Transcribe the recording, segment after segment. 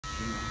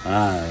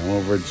I'm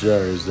over at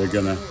Jerry's. They're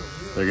gonna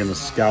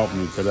scalp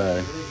me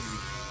today.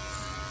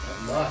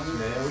 Nuts, man.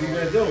 What are you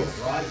gonna do?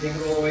 Rod, take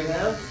it all the way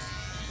down?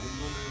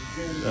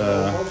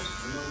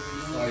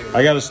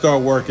 I got to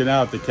start working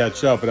out to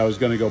catch up, but I was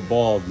gonna go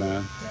bald,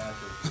 man.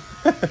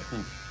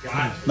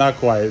 Not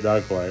quite.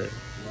 That's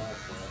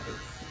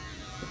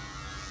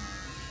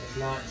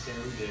not Sam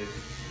did.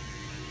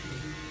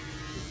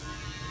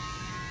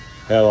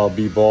 Hell, I'll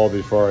be bald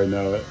before I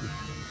know it.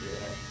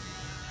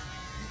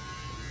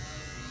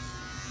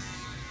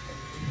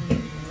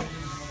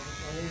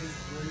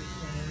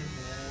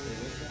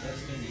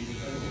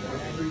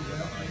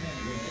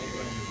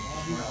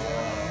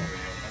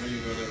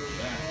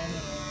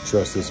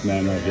 Trust this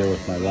man right here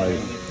with my life.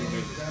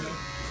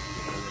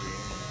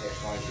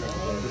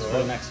 Just for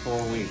the next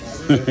 4 weeks.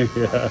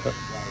 Yeah.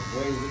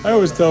 I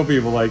always tell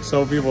people, like,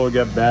 some people will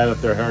get bad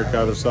at their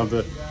haircut or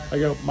something. I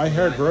go, my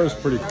hair grows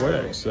pretty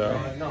quick, so.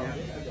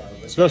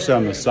 Especially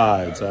on the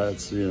sides,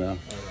 it's, you know.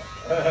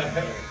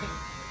 The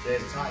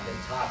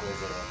top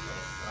was a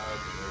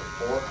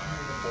fork.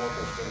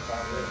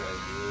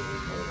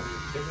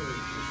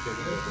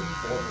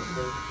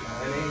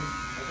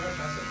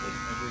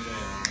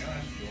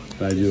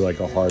 And I do like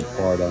a hard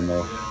part on the.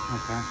 Okay.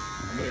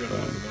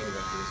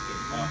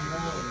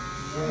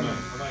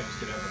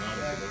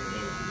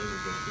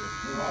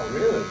 Oh,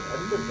 really?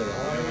 That's good for the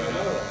whole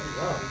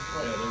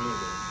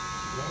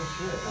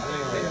They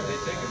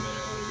take a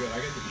minute when they're good. I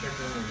get to check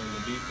them and then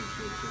the beef is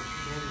good too.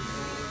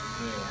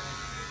 Yeah.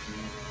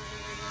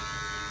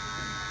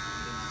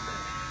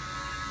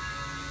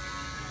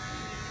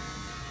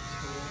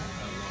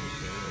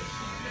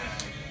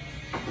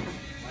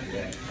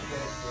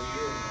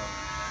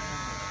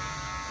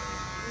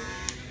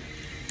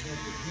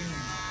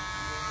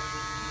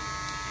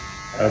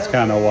 That's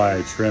kind of why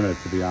I trim it,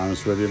 to be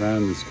honest with you,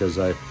 man. It's because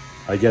I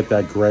get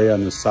that gray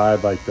on the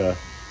side, like the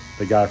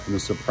guy from The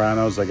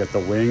Sopranos. I got the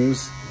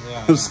wings.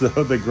 Yeah. So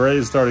the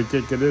gray started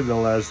kicking in the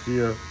last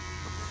year.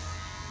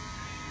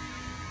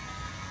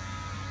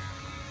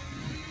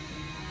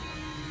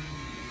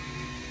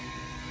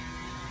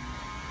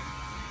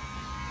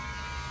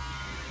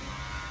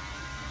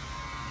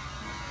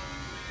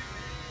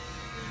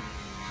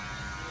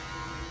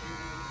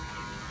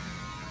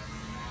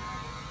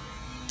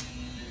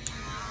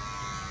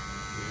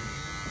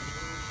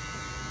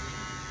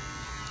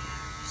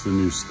 It's the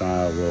new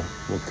style.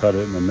 We'll cut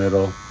it in the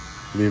middle,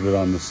 leave it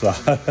on the side.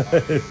 I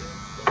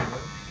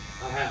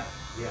have,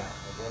 yeah.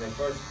 When I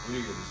first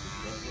grew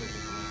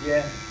this,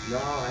 yeah. No,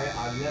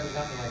 I've never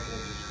gotten like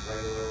this. Just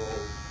regular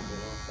old, you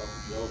know,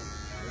 fucking joke.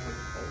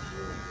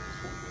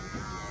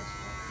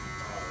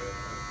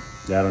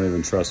 Yeah, I don't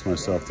even trust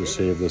myself to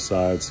shave the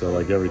sides. So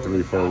like every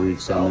 3-4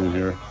 weeks, I'm in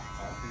here.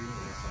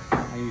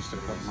 I used to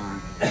cut mine.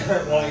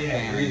 Well,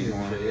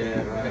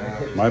 yeah,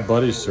 right. My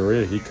buddy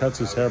Saria, he cuts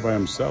his hair by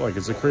himself. Like,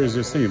 it's the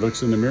craziest thing. He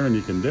looks in the mirror and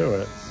you can do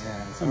it.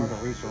 Yeah, it's hard to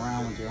reach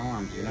around with your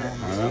arms, you know?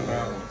 I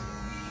know.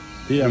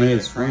 I mean,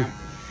 it's fun.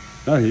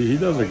 No, he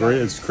does a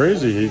great. It's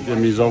crazy. I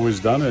mean, he's always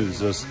done it. It's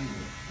just,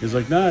 he's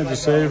like, nah, I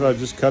just shave. I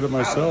just cut it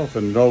myself,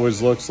 and it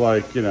always looks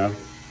like, you know.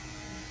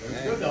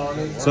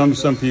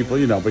 Some people,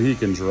 you know, but he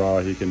can draw.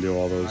 He can do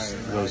all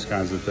those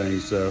kinds of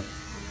things. So,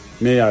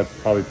 me, I'd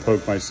probably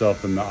poke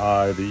myself in the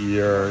eye, the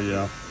ear. You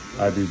know,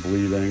 I'd be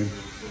bleeding.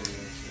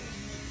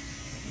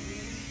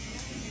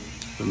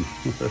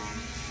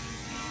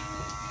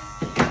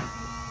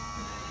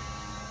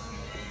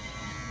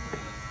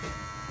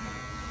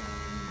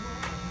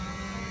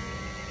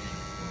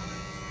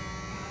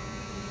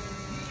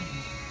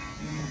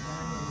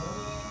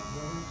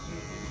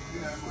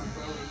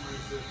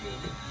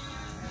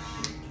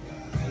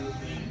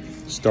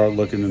 Start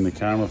looking in the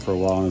camera for a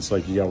while, and it's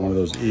like you got one of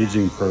those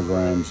aging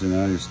programs, you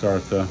know. You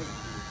start to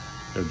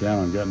go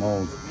down. I'm getting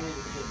old.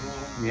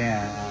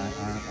 Yeah, I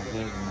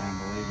believe it, man.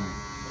 Believe me.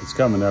 It's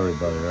coming to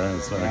everybody, right?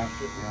 It's like, Yeah.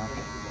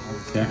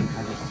 I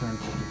just turned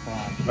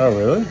 55. Oh,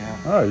 really? Yeah.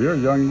 Oh, you're a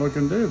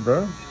young-looking dude,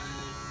 bro.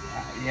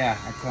 Yeah,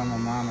 I tell my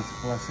mom it's a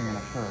blessing and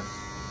a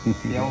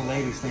curse. The old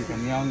ladies think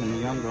I'm young, and the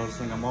young girls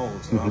think I'm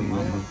old. So I'm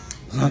a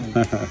rock in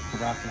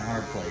a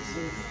hard place.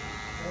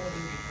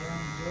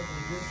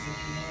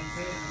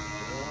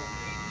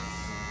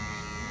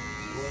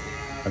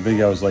 I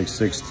think I was like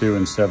 6'2"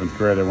 in 7th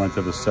grade. I went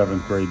to the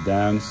 7th grade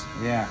dance.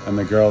 Yeah. And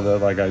the girl that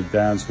like I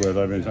danced with,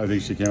 I mean, I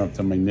think she came up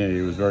to my knee.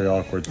 It was very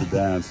awkward to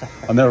dance.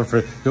 I'll never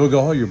forget. People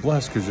go, "Oh, you're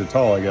blessed because you're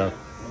tall." I go,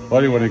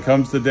 "Buddy, when it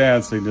comes to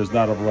dancing, there's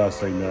not a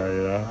blessing there,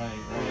 you know." Right.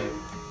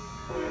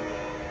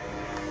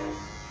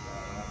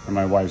 And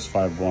my wife's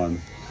 5'1".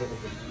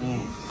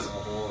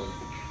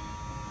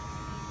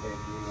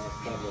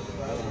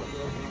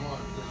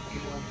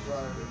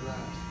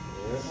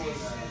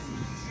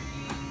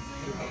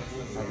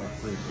 I got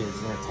 3 kids.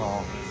 They're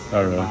tall.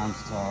 Oh, really?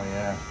 Mom's tall,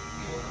 yeah.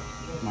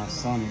 My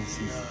son, he's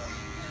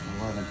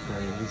 11th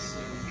grade.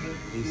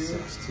 He's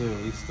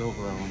 6'2". He's still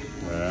growing.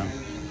 Yeah.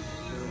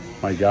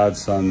 My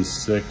godson's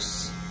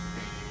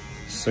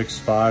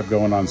 6'5",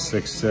 going on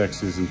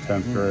 6'6". He's in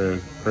 10th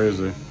grade.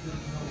 Crazy.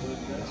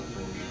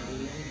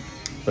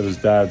 But his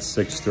dad's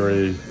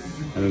 6'3",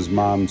 And his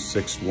mom's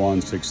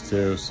 6'1",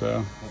 6'2",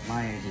 so. At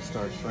my age, it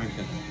starts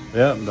shrinking.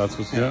 Yeah, that's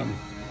what's good.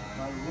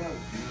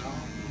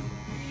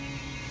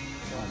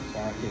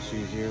 Back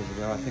issues years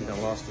ago, I think I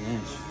lost an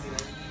inch.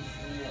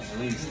 At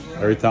least.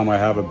 Every time I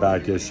have a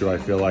back issue, I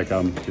feel like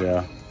I'm,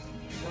 yeah.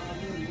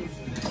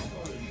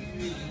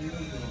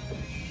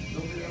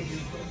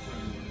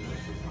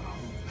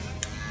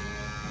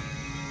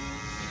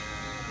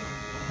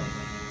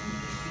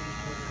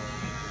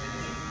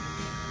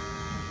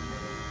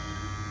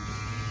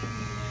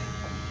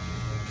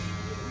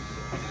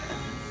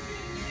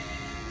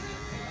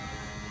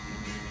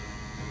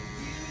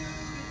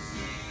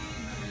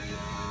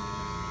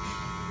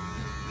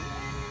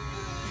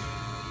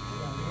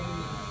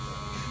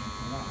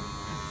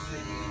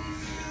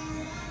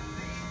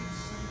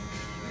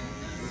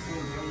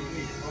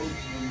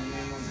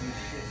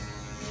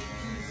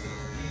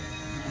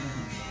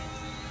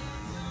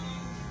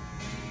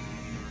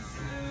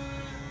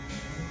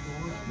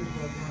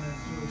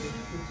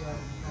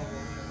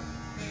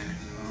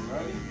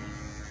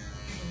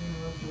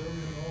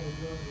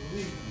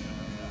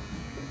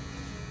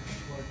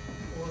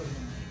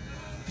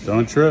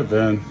 Don't trip,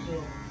 Vin.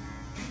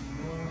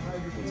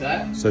 What's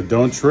that? Said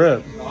don't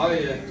trip. Oh,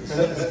 yeah.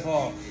 Slip and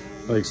fall.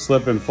 Like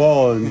slip and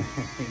fall and You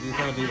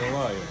gotta be the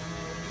lawyer.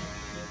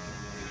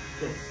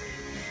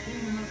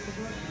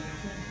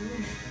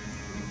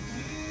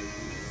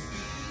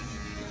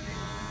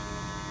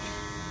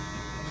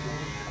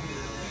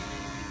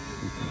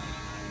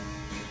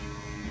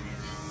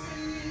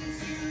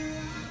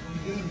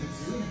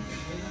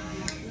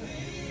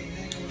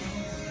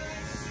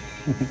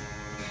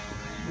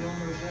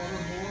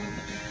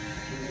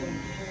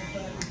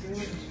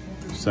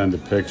 send a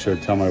picture.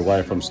 Tell my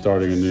wife I'm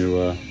starting a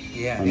new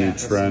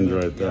trend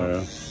right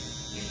there.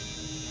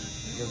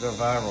 You'll go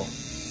viral.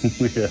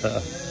 Yeah,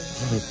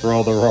 for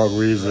all the wrong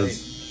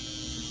reasons.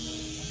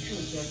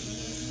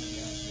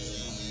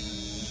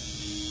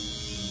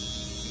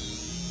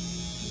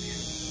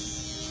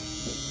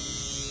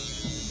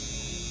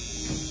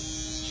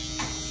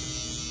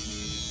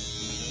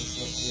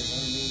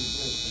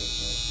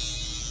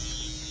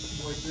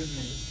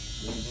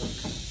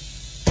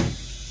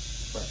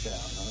 Fresh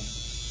out, huh?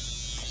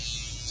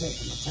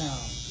 Taking the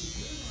town.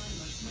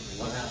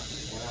 One out,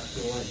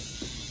 two in.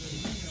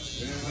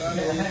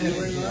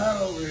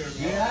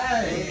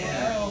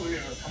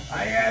 I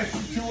asked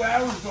you 2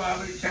 hours ago how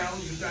many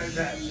challenges you guys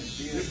have.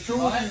 There's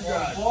two of you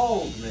guys.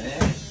 Fold, man.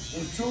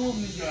 There's two of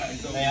you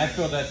guys. Hey, I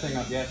filled that thing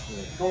up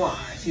yesterday. Come on.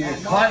 It's either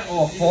cut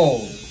or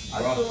fold.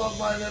 I fill up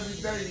mine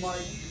every day,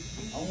 Mike.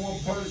 I'm one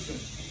person.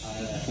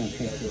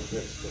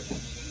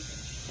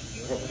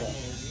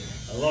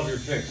 I love your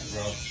picks,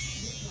 bro.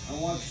 I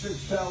want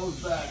 6 towels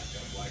back.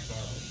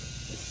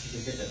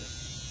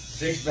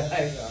 6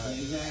 bags? All right.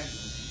 Exactly.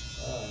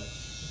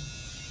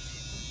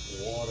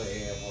 Water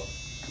hammer.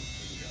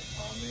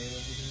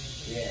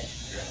 Yeah.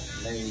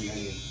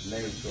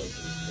 Many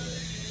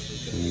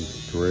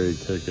choices. Great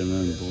kicking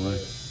in, boy.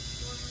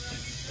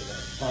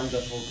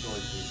 Wonderful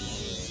choices.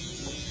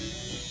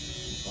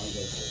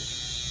 Wonderful.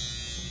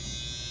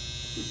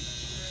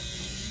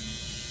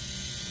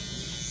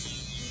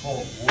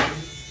 Called Wood.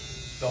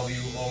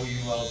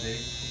 W-O-U-L-D.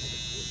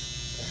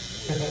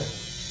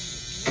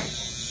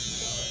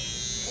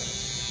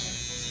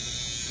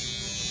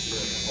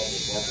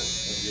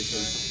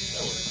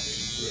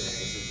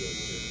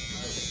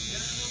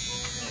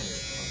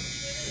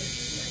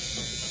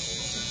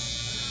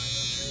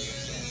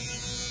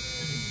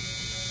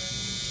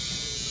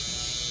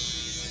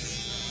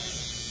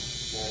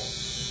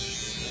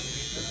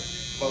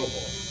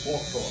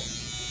 Pork sauce.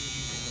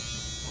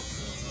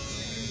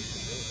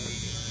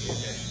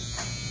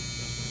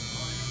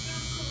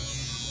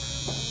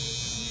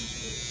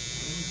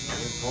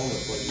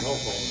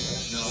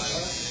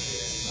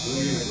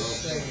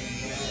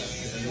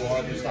 You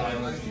are the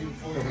stylist.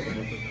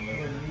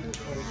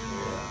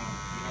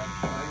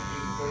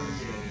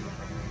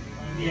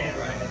 Yeah,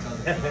 right.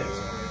 It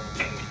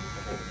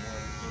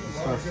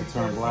starts to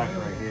turn black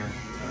right here.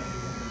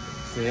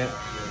 See it?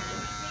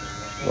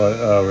 What?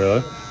 Oh,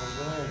 really?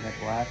 That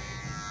black?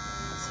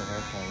 That's the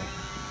hair color.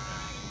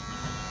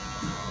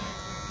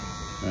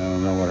 I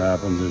don't know what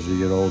happens as you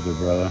get older,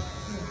 brother.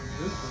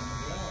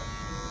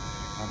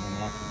 I've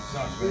been lucky.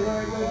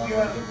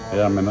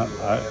 Yeah, I mean, I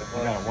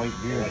got a white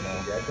beard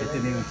though. It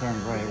didn't even turn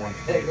gray once.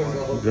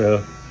 yeah.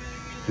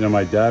 You know,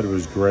 my dad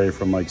was gray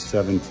from like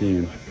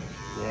 17. Yeah,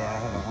 I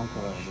had an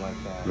uncle that was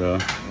like that. Yeah.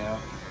 Yeah.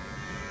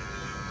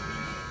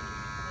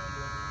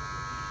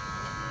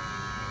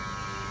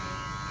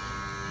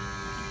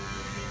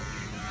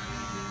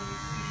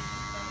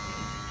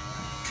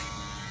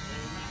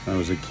 When I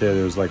was a kid,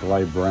 it was like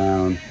light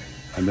brown.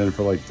 And then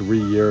for like 3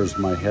 years,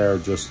 my hair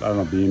just, I don't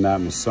know, being out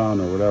in the sun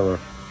or whatever,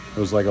 it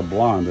was like a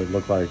blonde. It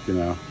looked like, you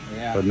know,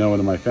 Yeah. but no one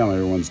in my family,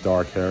 everyone's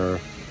dark hair.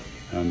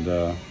 And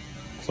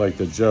it's like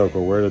the joke,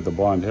 well, where did the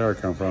blonde hair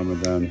come from?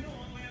 And then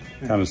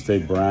kind of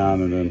stayed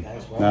brown. And then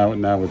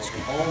now it's,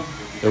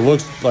 it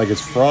looks like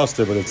it's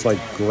frosted, but it's like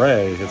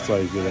gray. It's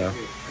like, you know,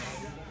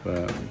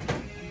 but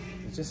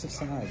It's just the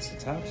sides. The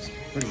top's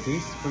pretty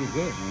decent, pretty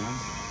good, man.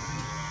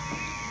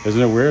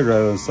 Isn't it weird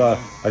rather than side?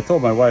 I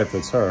told my wife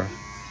it's her.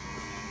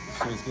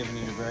 So he's giving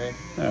you the gray?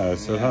 Yeah, I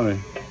said, honey.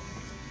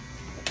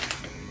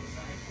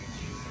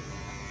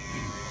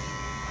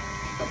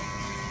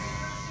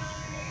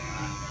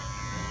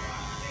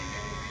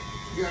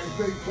 You got any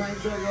big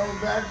plans on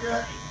going back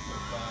yet?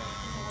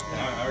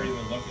 Yeah, I already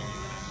been looking.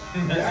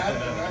 Yeah.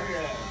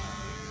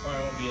 Probably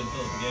won't be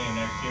until the beginning of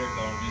next year, because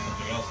I'll do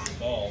something else in the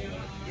fall.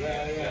 But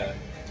Yeah.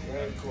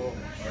 Very cool.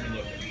 already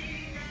looking.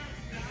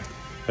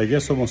 I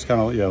guess almost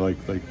kind of, yeah, like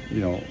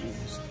you know,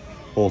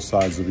 both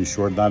sides will be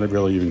short. Not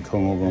really even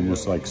comb over,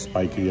 almost like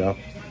spiky up.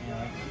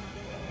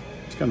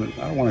 It's gonna.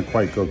 I don't want to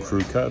quite go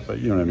crew cut, but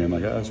you know what I mean.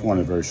 Like I just want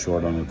it very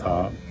short on the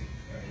top.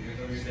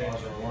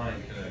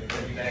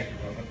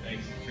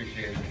 Thanks,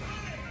 appreciate it.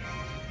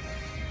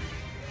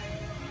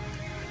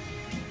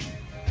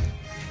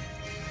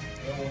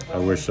 I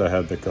wish I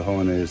had the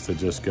cojones to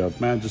just go,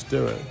 man, just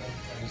do it.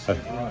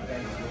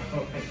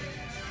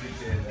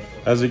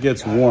 As it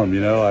gets warm, you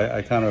know,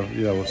 I kind of,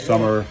 you know,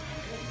 summer,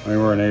 I mean,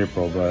 we're in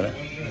April, but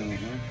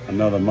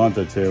another month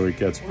or two, it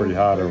gets pretty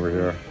hot over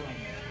here.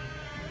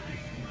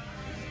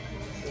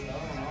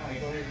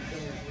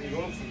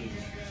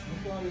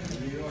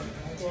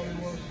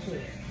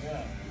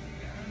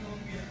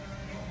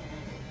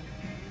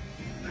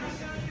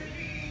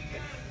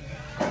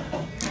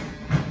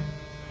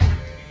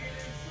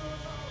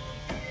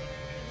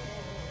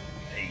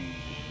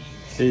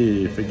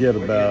 Hey, forget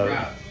about it.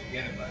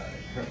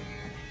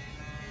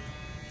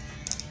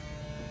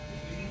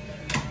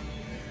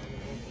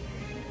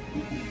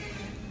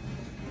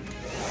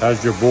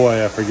 How's your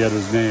boy? I forget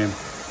his name.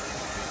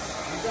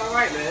 He's all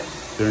right, man.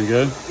 Doing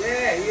good?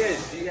 Yeah, he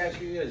is. He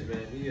actually is,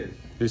 man. He is.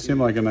 He seemed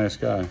like a nice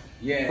guy.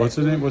 Yeah. What's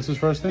his name? What's his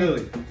first name?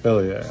 Billy.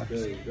 Billy, yeah.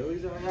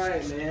 Billy's all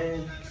right,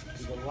 man.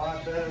 He's a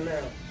lot better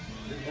now.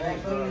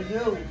 Thanks for the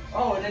do.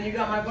 Oh, and then you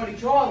got my buddy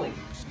Charlie.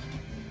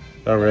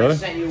 Oh, I really?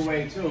 sent you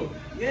away too.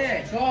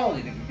 Yeah,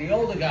 Charlie, the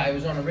older guy who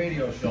was on a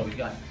radio show. He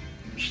got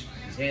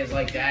his hands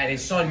like that.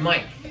 His son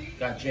Mike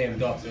got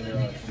jammed up in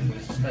a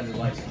suspended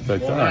license.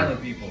 Like Long that.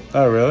 Island people.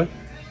 Oh, really?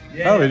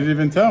 Yeah. Oh, he didn't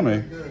even tell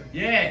me.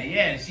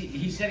 Yeah. See,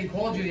 he said he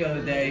called you the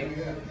other day,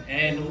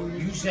 and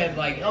you said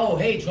like, "Oh,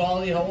 hey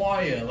Charlie, how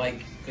are you?"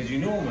 Like, because you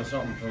knew him or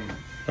something from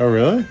Oh,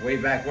 really? way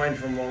back when,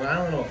 from Long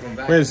Island or from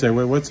back. Wait a second.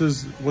 Wait, what's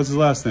his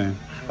last name?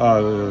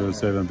 Oh, it'll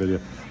say it on video.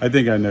 I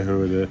think I know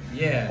who it is.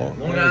 Yeah. Oh,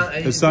 Long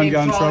Island. his son name's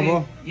got in Charlie.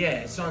 trouble?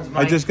 Yeah, his son's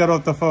Mike. I just got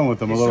off the phone with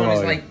him his a little son is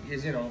while ago. like,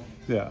 is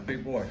Yeah.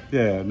 big boy.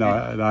 Yeah, no,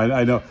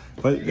 I know.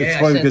 But Yeah, it's I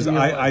funny sent because him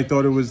your I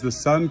thought it was the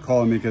son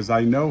calling me because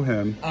I know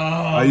him. Oh,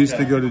 I used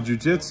to okay. go to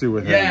jiu-jitsu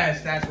with him.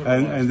 Yes, that's what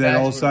it was. And then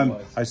all of a That's what it sudden,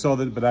 was. I saw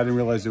that, but I didn't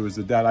realize it was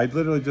the dad. I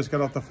literally just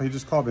got off the phone. He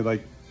just called me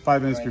like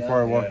 5 minutes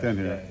before I walked in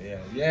here.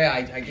 Yeah,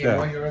 I gave him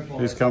all your info.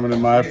 He's coming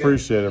in. I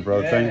appreciate it, bro.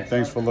 Yeah.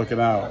 Thanks for looking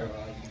out.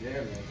 Yeah,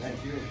 man,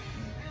 thank you.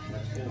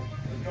 That's cool.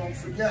 And don't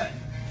forget,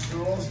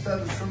 they're all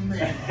stems from me.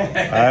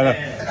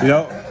 You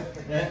know,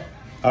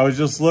 I was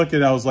just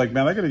looking. I was like,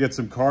 man, I got to get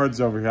some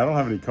cards over here. I don't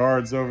have any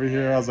cards over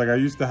here. I was like, I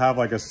used to have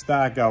like a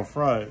stack out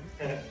front.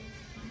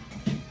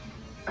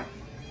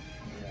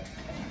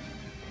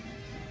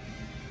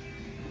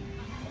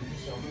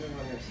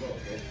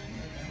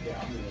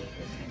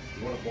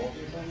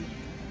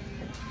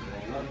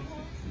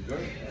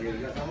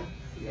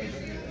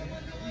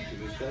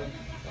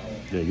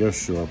 Yeah, go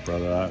short,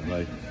 brother.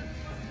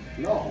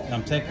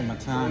 I'm taking my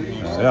time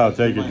here. Yeah, I'll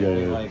take it,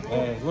 yeah. Like,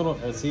 hey,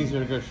 it's easier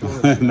to go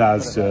short. Nah,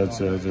 it's chill.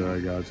 I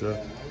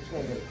gotcha.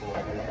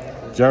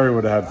 Jerry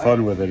would have had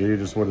fun with it. He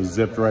just would have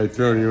zipped right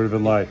through it. He would have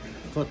been like,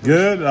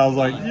 good? And I was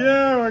like,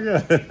 yeah, we're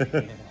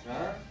good.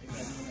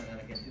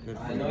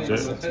 I know you.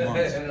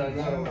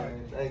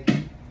 Thank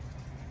you.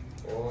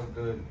 All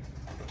good.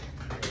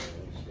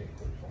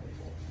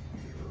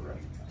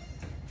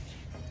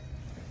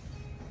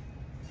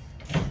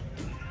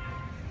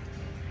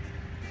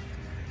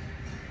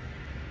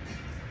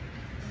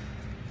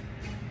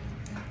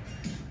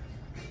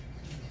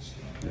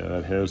 Yeah,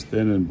 that hair's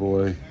thinning,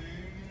 boy.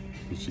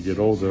 You should get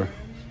older.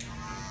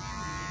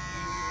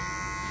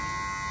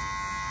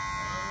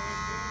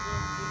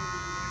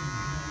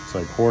 It's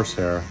like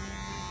horsehair.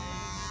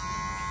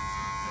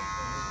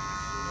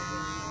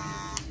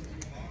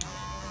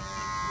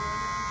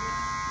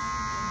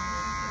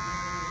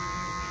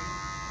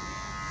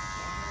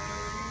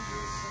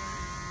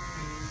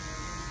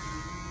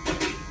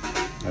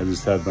 I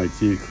just had my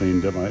teeth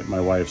cleaned at my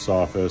wife's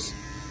office,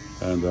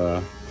 and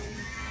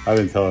I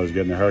didn't tell her I was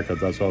getting a haircut.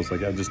 That's why I was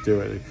like, I just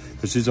do it.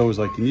 Because she's always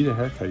like, you need a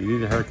haircut, you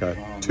need a haircut.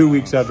 2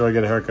 weeks after I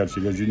get a haircut,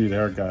 she goes, you need a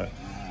haircut.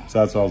 So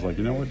that's why I was like,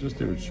 you know what, just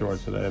do it short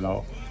today. And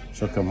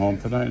she'll come home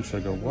tonight and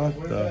she'll go, what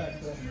the?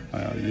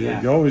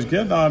 You're always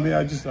getting on me.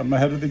 I'm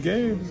ahead of the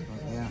game.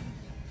 Yeah.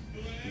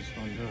 Just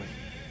want to do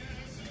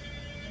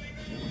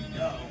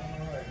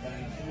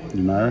it.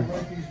 You married?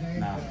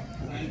 No.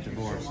 I'm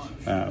divorced.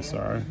 Ah,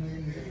 sorry.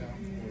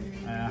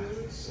 I Yeah.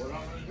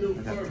 I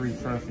got 3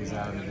 trophies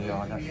out of the deal.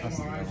 I got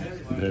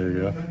presentable. There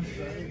you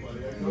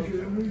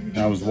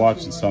go. I was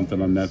watching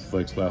something on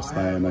Netflix last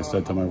night, and I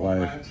said to my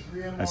wife,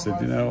 I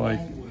said, you know, like,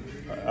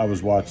 I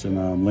was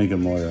watching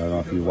Lincoln Lawyer. I don't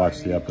know if you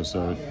watched the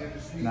episode.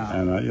 No.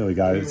 And, you know, the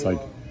guy, it's like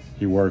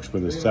he works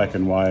with his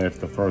second wife,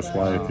 the first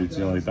wife, you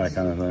know, like that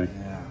kind of thing.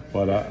 Yeah.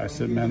 But I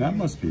said, man, that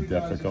must be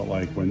difficult.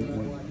 Like when,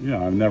 you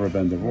know, I've never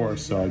been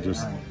divorced, so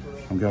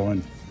I'm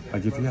going,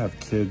 like if you have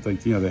kids,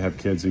 like, you know, they have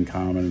kids in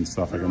common and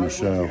stuff like on the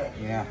show.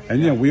 Yeah.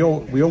 And, you know, we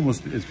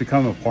almost, it's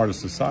become a part of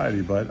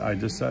society, but I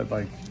just said,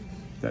 like,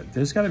 that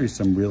there's got to be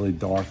some really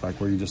dark, like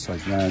where you're just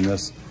like, man,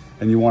 this,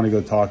 and you want to go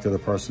talk to the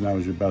person that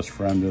was your best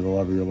friend or the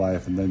love of your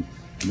life, and then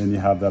you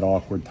have that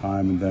awkward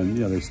time, and then,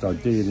 you know, they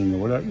start dating or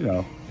whatever, you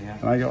know. Yeah.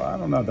 And I go, I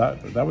don't know,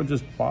 that would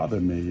just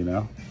bother me, you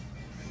know.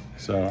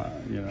 So,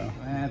 you know.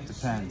 It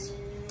depends.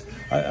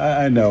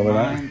 I know, but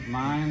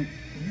mine,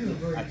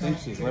 I think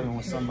she's living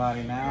with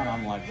somebody now, and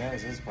I'm like, that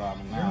is his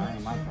problem now, that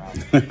ain't my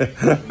problem.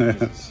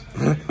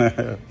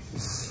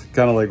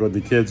 kind of like when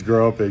the kids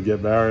grow up and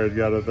get married,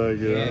 kind of thing,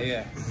 you know?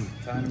 Yeah.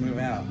 Time to move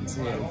out and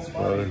see it. It's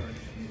funny.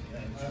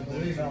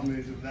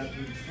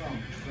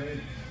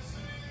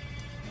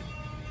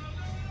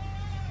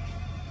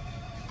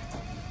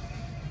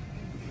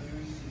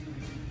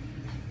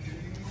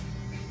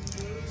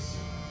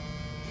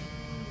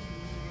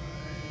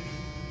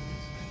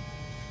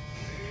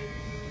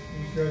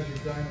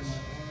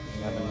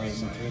 I've been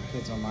raising 3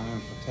 kids on my own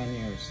for 10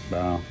 years.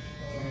 Wow.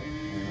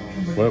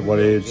 What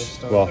age?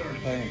 Well,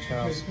 paying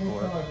child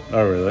support.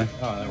 Oh, really?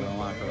 Oh, they would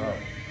lock her up.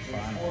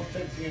 Fine.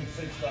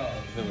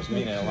 If it was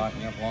me, they'd lock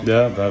me up long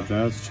Yeah, time.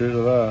 that's true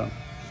to that.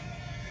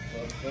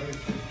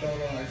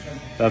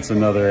 That's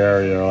another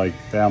area, like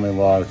family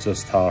law, it's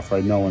just tough,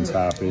 right? No one's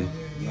happy.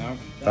 No.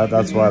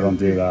 That's why I don't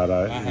do that.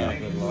 I had a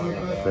good lawyer. I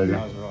was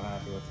real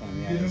happy with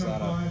him. Yeah, he's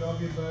out of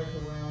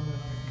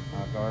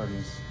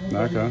Gardens.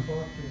 Okay.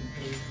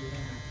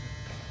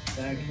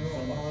 Thank you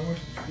so much.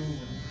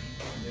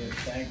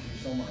 Thank you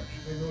so much.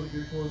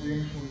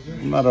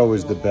 I'm not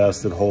always the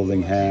best at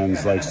holding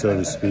hands, like so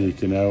to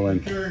speak, you know,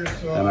 and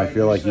I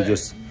feel like you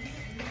just,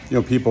 you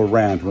know, people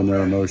rant when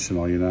they're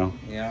emotional, you know.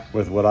 Yeah.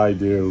 With what I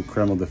do,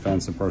 criminal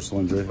defense and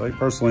personal injury. Like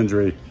personal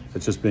injury,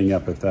 it's just being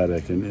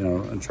empathetic and, you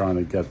know, and trying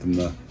to get them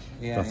the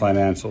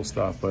financial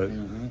stuff. But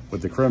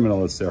with the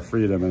criminal, it's their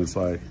freedom, and it's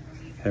like,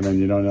 hey man,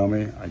 you don't know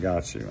me? I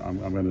got you. I'm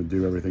going to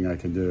do everything I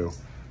can do,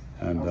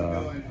 and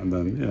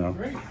then, you know,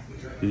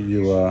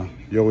 you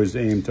always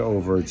aim to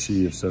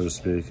overachieve, so to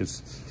speak.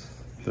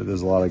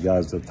 There's a lot of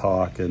guys that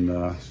talk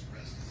and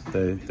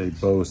they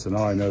boast and,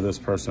 oh, I know this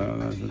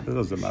person. It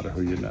doesn't matter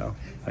who you know.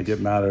 Like it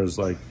matters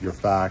like your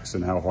facts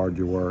and how hard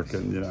you work,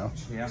 and, you know,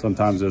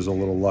 sometimes there's a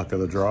little luck of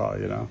the draw,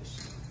 you know.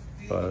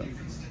 But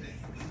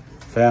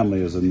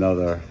family is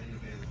another.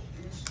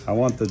 I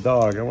want the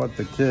dog. I want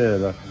the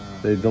kid.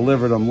 They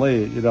delivered them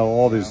late, you know,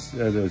 all these,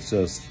 and it's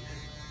just,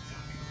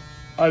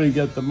 I didn't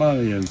get the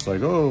money, and it's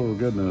like, oh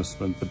goodness,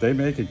 but they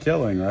make a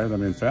killing, right? I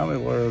mean, family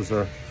lawyers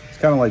are, it's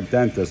kind of like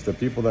dentists, the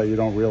people that you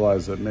don't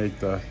realize that make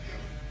the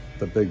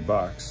big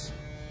bucks.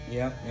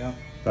 Yeah.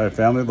 Right,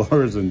 family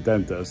lawyers and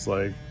dentists,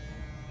 like.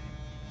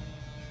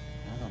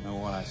 I don't know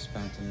what I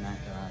spent in that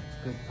guy.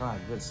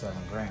 Probably a good $7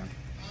 grand.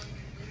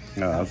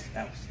 No,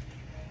 That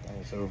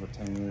was over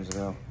 10 years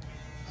ago.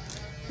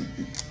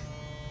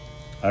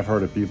 I've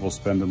heard of people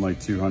spending like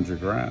 200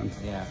 grand.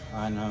 Yeah,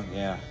 I know,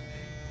 yeah.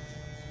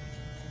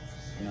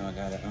 I know a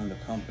guy that owned a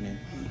company.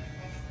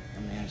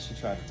 And man, she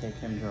tried to take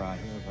him dry.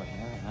 He was like,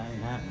 well, that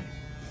ain't happening.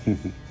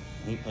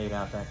 He paid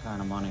out that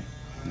kind of money.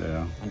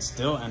 Yeah. And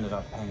still ended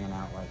up paying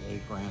out like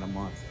 $8 grand a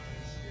month.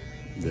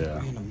 Yeah.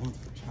 $8 grand a month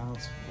for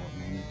child support,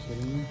 man. You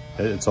kidding me?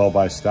 It's all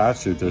by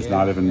statute. There's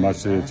not even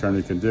much the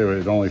attorney can do.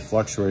 It only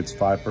fluctuates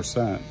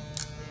 5%.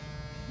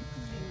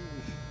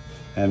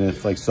 And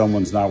if like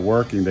someone's not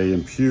working, they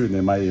impute, and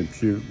they might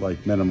impute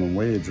like minimum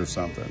wage or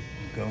something.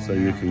 So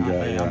you can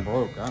get. I'm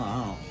broke.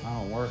 I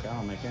don't work. I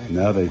don't make anything.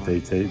 No, they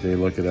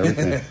look at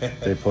everything.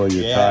 They pull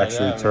your tax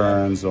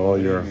returns, all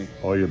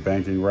your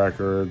banking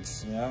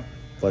records. Yeah.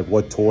 Like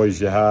what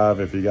toys you have,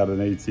 if you got an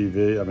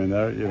ATV. I mean,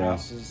 you know.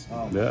 Houses.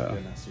 Oh my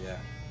goodness, yeah.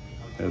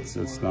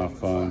 It's not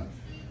fun.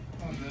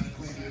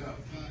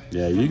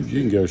 Yeah, you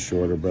can go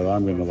shorter, but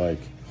my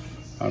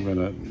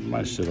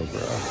shit'll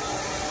grow.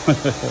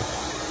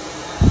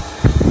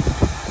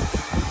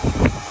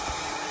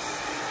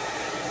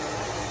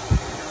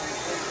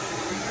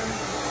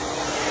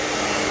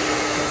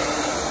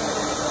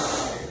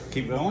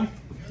 Keep going?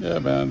 Yeah,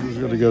 man, I'm just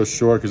going to go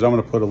short because I'm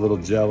going to put a little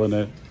gel in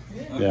it.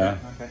 Yeah.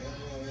 Okay.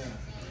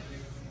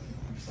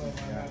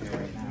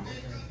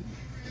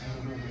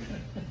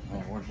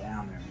 Oh, we're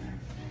down there, man.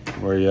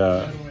 Where you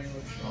at? I'm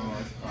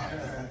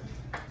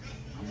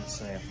going to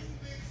say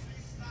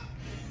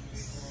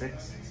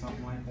 6,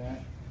 something like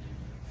that.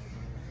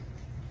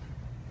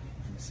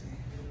 Let me see.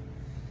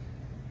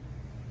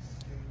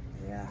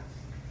 Yeah.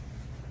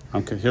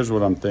 Here's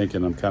what I'm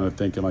thinking. I'm kind of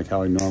thinking like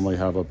how I normally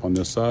have up on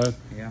this side.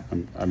 Yeah.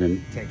 I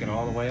mean, Take it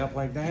all the way up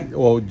like that?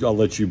 well, I'll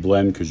let you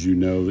blend because you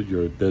know that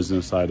you're a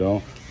business. I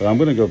don't. But I'm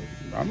gonna go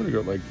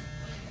like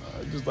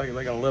just like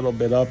a little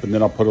bit up, and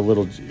then I'll put a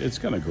little. It's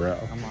gonna grow.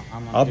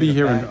 I'll be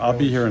here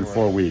in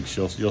 4 weeks.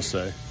 You'll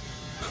see.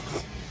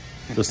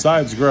 The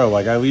sides grow.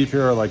 Like I leave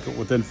here like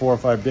within 4 or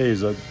 5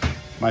 days.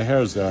 My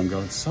hair's there. I'm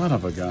going, son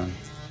of a gun,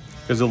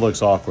 because it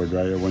looks awkward,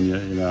 right? When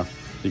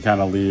you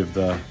kind of leave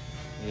the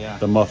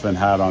muffin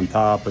hat on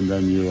top, and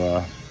then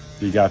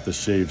you got the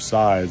shaved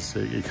sides.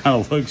 It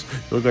kind of looks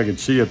like a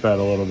chia pet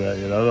a little bit,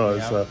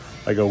 It's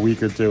like a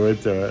week or two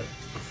into it.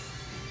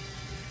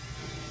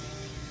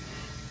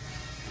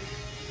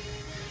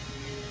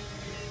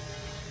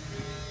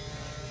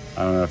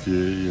 I don't know if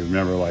you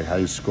remember like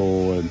high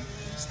school and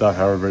stuff,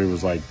 how everybody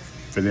was like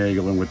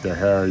finagling with their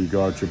hair. You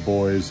go out with your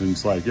boys and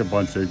it's like a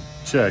bunch of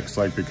chicks,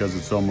 like because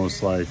it's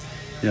almost like,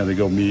 they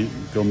go meet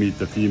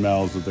the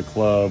females at the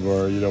club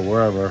or,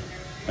 wherever.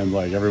 And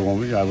like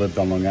everyone, I lived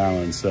on Long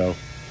Island, so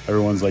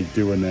everyone's like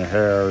doing their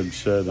hair and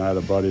shit. And I had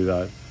a buddy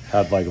that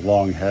had like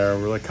long hair.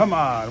 We're like, come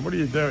on, what are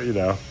you doing?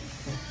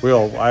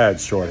 I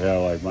had short hair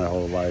like my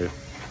whole life.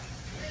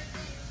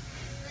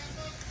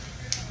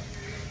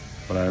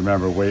 But I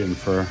remember waiting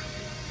for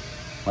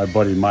my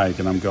buddy Mike,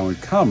 and I'm going,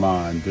 come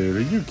on, dude,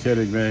 are you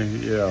kidding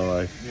me?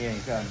 Yeah, you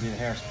gotta do the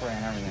hairspray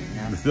and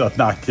everything, I'm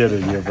not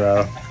kidding you,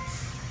 bro.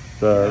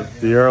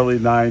 The early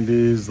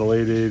 90s, the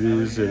late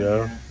 80s,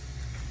 it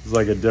was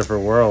like a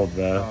different world,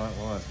 man. Oh, it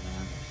was,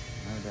 man.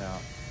 No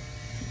doubt.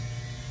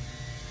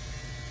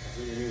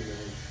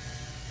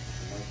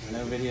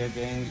 No video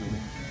games,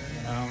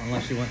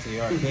 unless you went to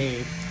the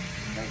arcade.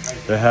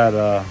 They had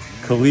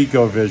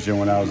ColecoVision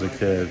when I was a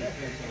kid.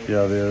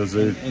 Yeah, there was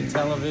in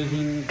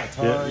television,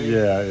 Atari.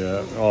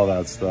 Yeah, all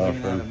that stuff.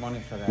 We didn't have the money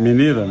for that. Me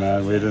neither,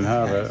 man. We didn't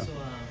have it.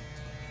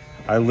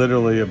 I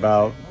literally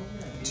about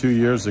 2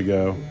 years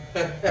ago,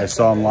 I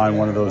saw online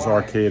one of those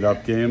arcade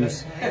up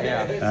games,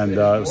 and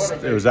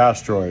it was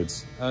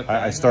Asteroids. Okay.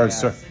 I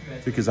started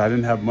because I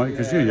didn't have money,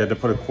 because you had to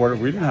put a quarter.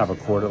 We didn't have a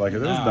quarter, like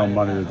there was no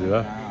money to do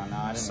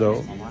that.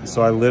 So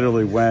I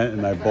literally went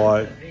and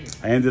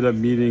I ended up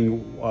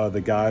meeting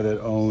the guy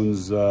that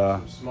owns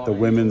the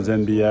women's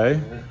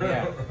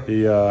NBA.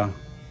 He, I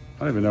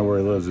don't even know where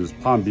he lives. It was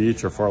Palm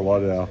Beach or Fort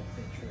Lauderdale.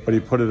 But he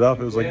put it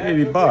up. It was like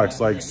 $80,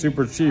 like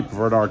super cheap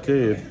for an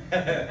arcade.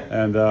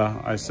 And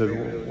I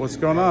said, what's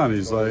going on?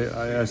 He's like,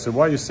 I said,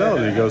 why are you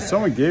selling it? He goes,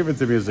 someone gave it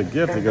to me as a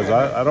gift. He goes,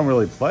 I don't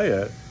really play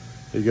it.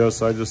 He goes,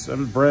 so it was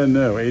brand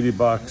new,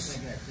 $80.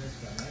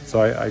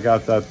 So I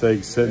got that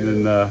thing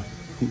sitting in,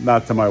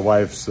 not to my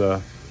wife's,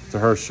 to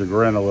her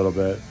chagrin a little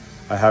bit.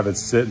 I have it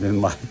sitting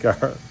in like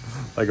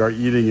our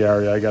eating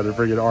area. I got a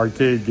freaking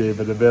arcade game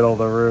in the middle of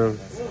the room.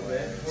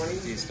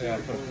 Do you still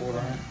gotta put a quarter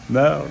on it?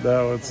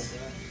 No, it's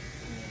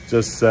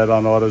just set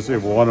on auto.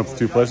 One of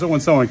two places.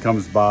 When someone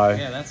comes by.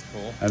 Yeah, that's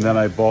cool. And then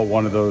I bought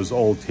one of those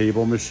old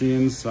table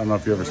machines. I don't know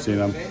if you've ever seen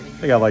them.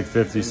 They got like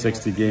 50,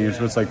 60 games.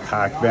 But it's like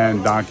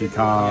Pac-Man, Donkey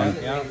Kong,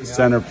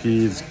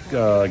 Centipedes,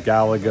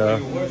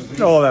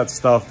 Galaga, all that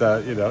stuff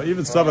that,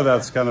 even some of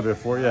that's kind of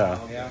before,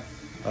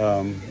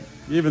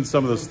 even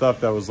some of the stuff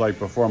that was like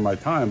before my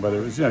time, but it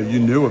was, you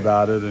knew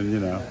about it,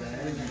 and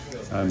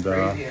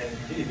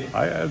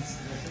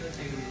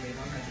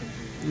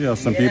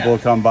some people will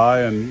come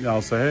by and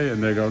I'll say, hey,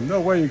 and they go, no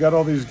way, you got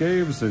all these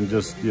games, and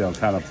just,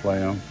 kind of play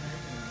them.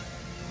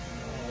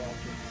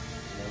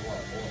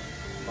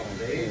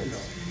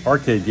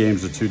 Arcade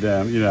games are too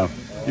damn,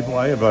 people,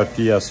 I have a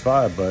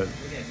PS5, but,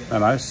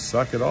 man, I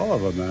suck at all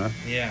of them, man.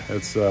 Yeah.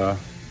 It's,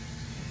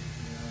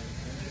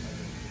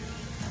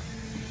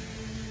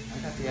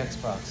 the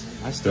Xbox.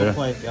 I still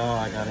play.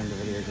 I got into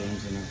video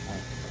games in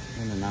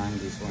the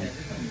 90s when,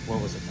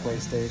 what was it,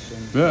 PlayStation?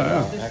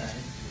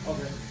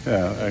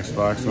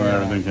 Xbox when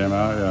everything came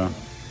out, And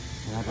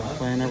I've been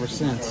playing ever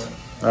since.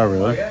 Oh,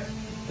 really?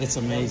 It's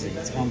amazing.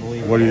 It's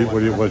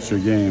unbelievable. What's your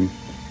game?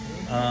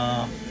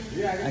 I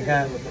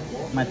got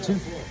my two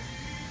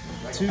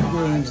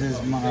games is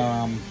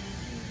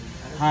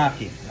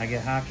hockey. I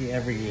get hockey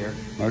every year.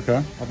 Okay.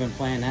 I've been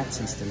playing that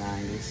since the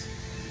 90s.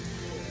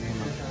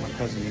 My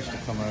cousin used to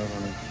come over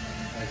and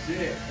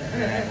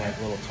have like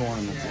little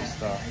tournaments and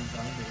stuff.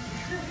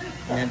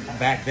 And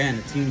back then,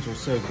 the teams were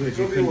so good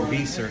you couldn't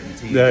be certain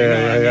teams. Yeah.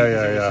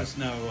 There was just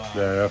no.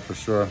 Yeah, for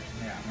sure.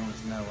 Yeah, there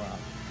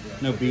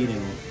was no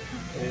beating.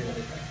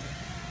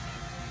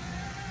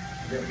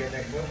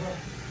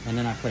 And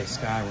then I play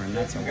Skyrim.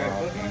 That's a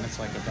world game. It's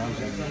like a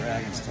Dungeons and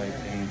Dragons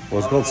type game.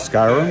 What's it called,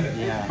 Skyrim?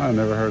 Yeah. I've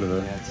never heard of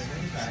it. Yeah,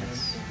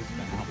 it's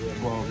been out for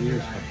 12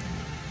 years. But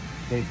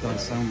they've done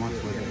so much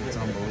with it. It's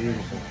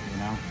unbelievable,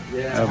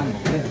 It's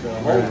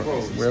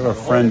unbelievable. We have a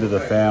friend of the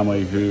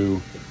family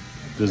who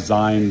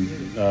designed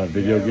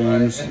video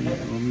games,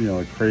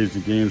 like crazy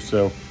games.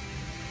 So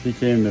he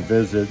came to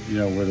visit,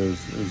 with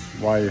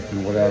his wife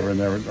and whatever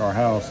in our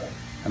house.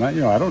 And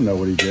I don't know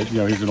what he did.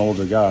 He's an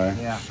older guy.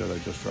 Yeah. Should I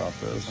just drop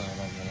this?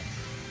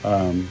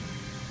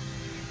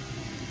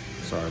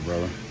 Sorry,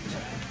 brother.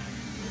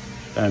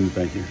 And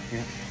thank you.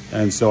 Yeah.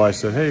 And so I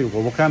said, hey,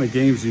 well, what kind of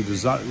games do you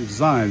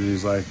design? And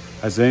he's like,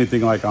 I said,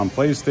 anything like on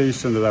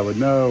PlayStation that I would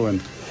know.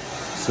 And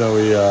so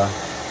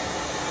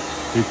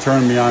he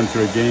turned me on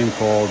to a game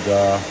called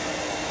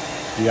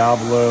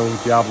Diablo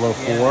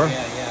 4.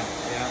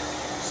 Yeah.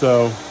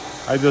 So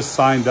I just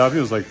signed up. It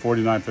was like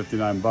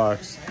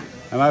 $49-$59.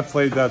 And I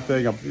played that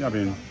thing. I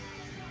mean,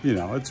 you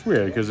know, it's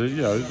weird because, you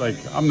know, like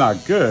I'm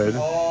not good.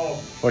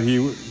 But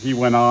he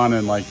went on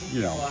and, like,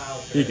 you know,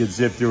 he could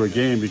zip through a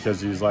game because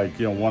he's like,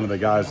 you know, one of the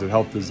guys that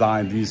helped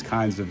design these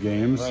kinds of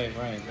games.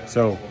 Right.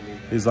 So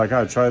he's like, all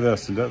right, try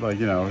this. And that, like,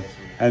 you know,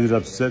 ended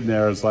up sitting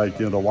there as like,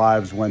 you know, the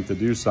wives went to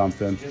do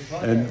something.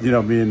 And, you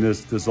know, me and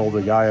this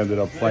older guy ended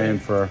up playing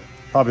for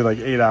probably like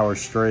 8 hours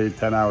straight,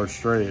 10 hours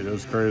straight. It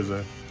was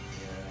crazy.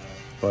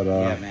 But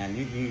yeah, man,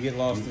 you get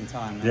lost in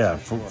time.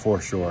 That's for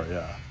sure,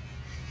 yeah.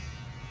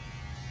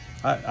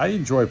 I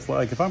enjoy play.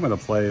 Like if I'm going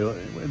to play,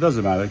 it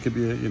doesn't matter. It could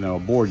be a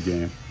board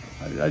game.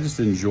 I just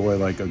enjoy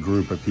like a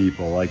group of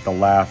people, like the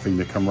laughing,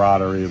 the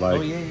camaraderie,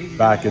 like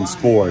back in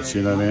sports.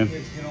 You know what I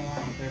mean?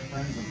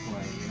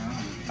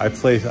 I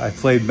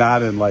played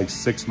Madden like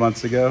 6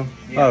 months ago.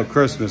 Yeah. Oh,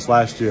 Christmas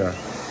last year,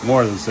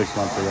 more than 6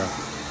 months ago.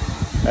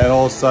 And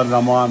all of a sudden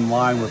I'm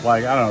online with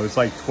like, I don't know, it's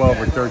like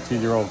 12 or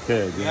 13-year-old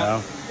kid, you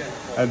know?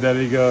 And then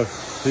he goes,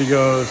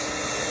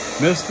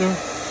 Mister?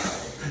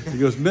 He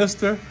goes,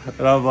 Mister?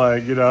 And I'm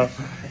like, you know,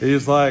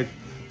 he's like,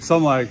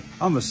 something like,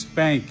 I'm gonna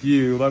spank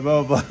you, like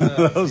blah blah blah.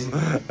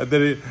 And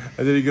then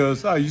he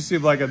goes, oh, you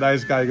seem like a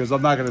nice guy. He goes,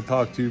 I'm not gonna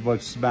talk too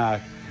much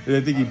smack. And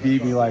I think he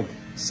beat me like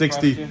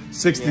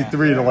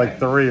 63 to like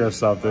 3 or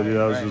something. You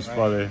know, it was just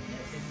funny.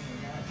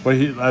 But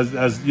he,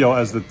 as you know,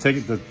 as the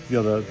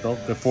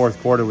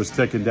fourth quarter was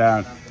ticking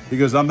down, he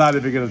goes, I'm not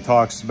even gonna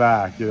talk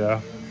smack, you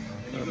know.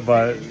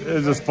 But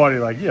it's just funny,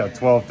 like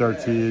 12,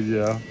 13, you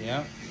know.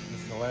 Yeah,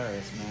 it's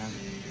hilarious, man.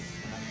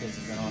 My kids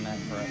have been on that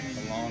for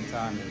a long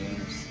time, the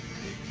games.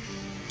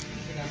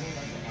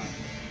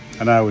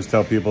 And I always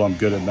tell people I'm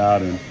good at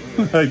Madden.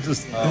 I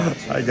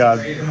got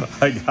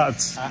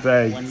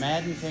spanked. When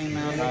Madden came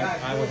out,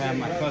 I would have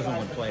my cousin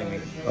would play me.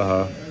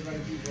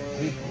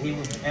 He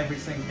was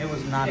everything. It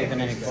was not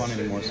even any fun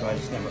anymore. So I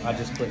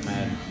just quit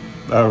Madden.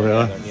 Oh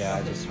really? Yeah,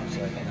 I just was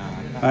like, nah.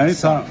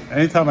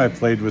 Anytime I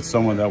played with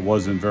someone that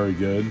wasn't very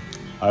good,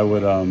 I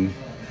would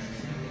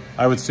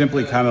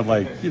simply kind of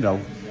like, you know,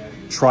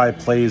 try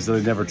plays that I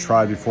never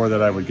tried before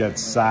that I would get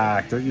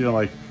sacked, or, you know,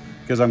 like,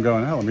 because I'm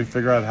going, hell, let me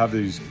figure out how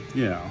these,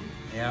 you know.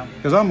 Yeah.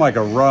 Because I'm like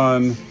a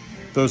run,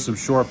 throw some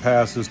short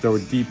passes, throw a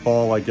deep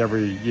ball like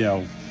every,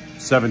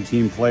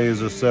 17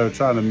 plays or so,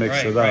 trying to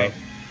mix it up. Right.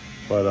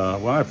 But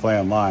when I play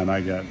online,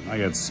 I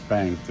get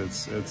spanked.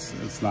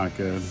 It's not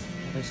good.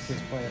 Those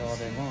kids play it all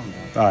day long,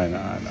 though. I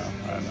know.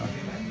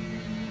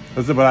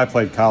 But I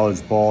played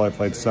college ball. I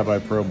played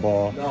semi-pro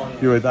ball.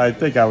 I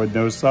think I would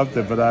know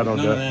something, but I don't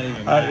know.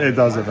 It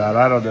doesn't matter.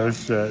 I don't know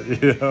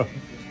shit, you know.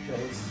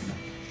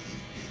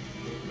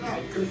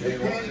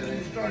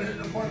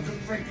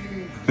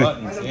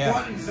 Buttons,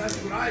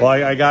 yeah. Well,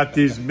 I got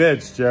these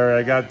mitts, Jerry.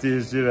 I got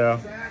these, you know.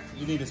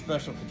 You need a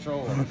special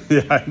controller.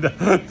 Yeah, I know.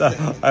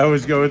 I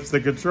always go, it's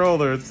the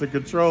controller. It's the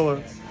controller.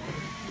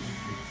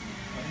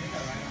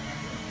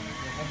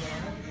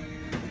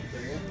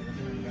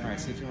 All right,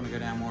 see if you want to go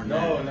down more.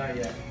 No, not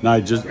yet. No,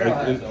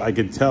 I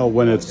can tell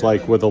when it's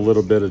like with a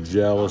little bit of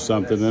gel or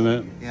something in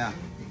it. Yeah.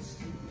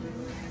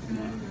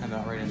 How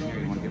about right in here?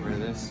 You want to get rid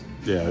of this?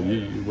 Yeah,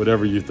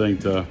 whatever you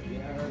think to.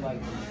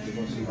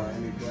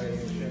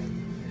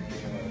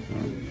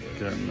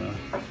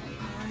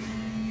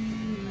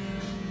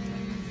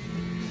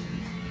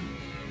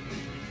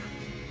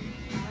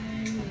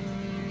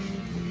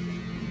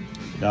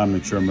 I'm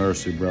at your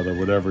mercy, brother.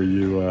 Whatever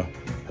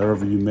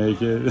however you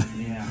make it.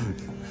 Yeah.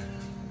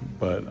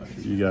 But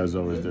you guys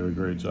always do a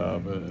great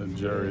job at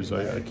Jerry's.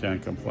 I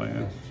can't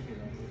complain.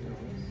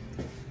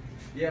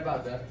 Yeah,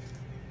 about that.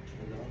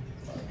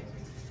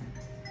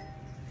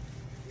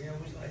 Yeah.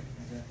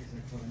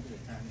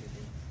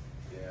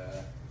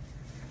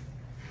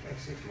 Like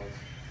 6 months.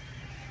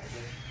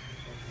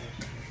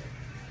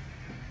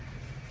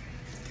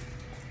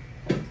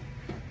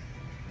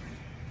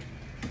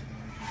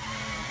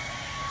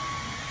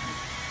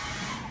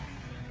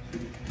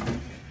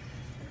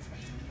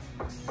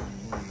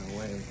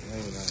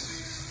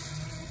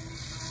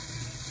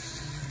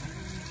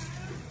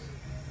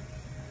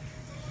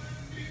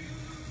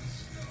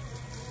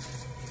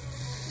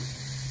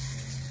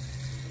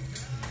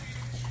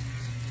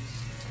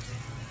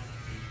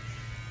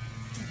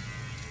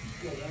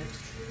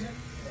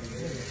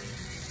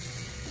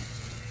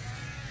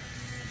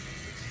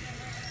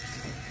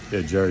 Yeah,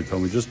 Jerry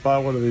told me, just buy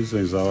one of these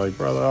things. I'm like,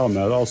 brother,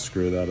 I'll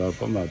screw that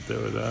up. I'm not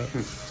doing that.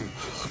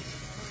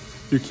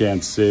 You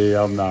can't see.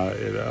 I'm not,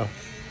 you know.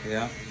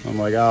 Yeah. I'm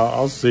like,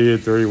 I'll see you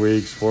 3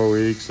 weeks, 4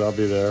 weeks. I'll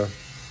be there.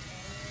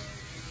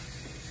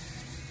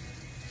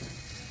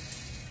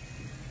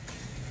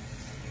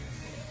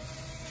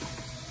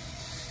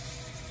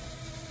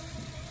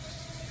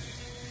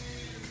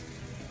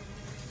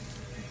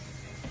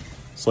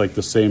 It's like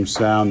the same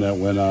sound that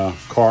when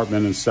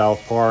Cartman in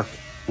South Park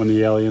when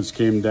the aliens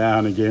came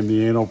down and gave him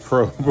the anal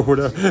probe or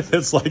whatever.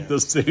 It's like the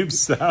same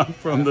sound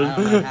from the. I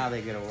don't know how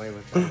they get away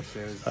with those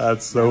shows.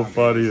 That's so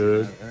funny,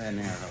 dude. And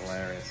they're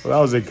hilarious. When I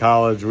was in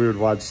college, we would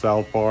watch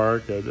South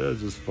Park, and it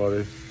was just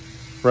funny.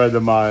 Friend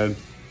of mine,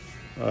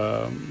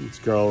 this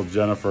girl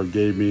Jennifer,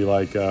 gave me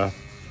like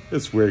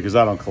it's weird because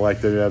I don't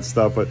collect any of that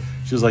stuff, but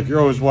she's like,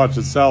 "You're always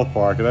watching South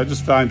Park," and I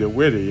just find it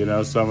witty, you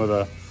know, some of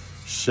the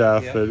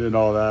chef and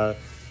all that.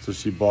 So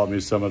she bought me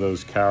some of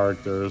those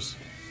characters.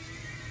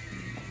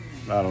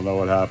 I don't know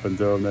what happened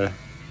to them.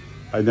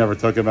 I never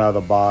took them out of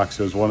the box.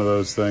 It was one of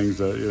those things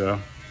that, you know.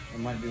 It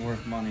might be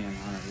worth money in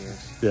 100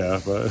 years. Yeah,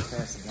 but.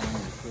 Pass it down to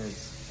the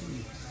kids.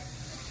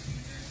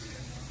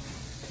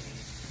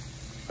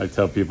 I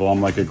tell people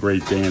I'm like a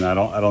Great Dane. I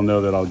don't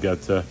know that I'll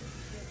get to,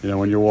 you know,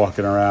 when you're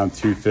walking around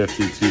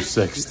 250,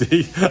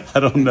 260. I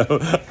don't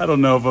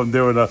know if I'm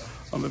doing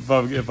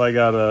if I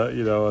got a,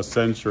 you know, a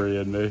century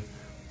in me.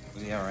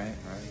 Yeah, right.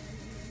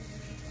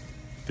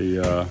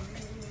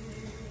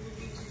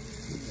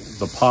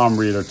 The palm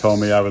reader told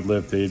me I would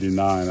live to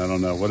 89. I don't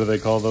know. What do they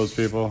call those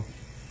people?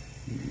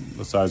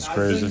 Besides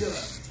crazy.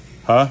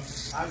 Huh?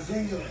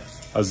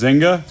 A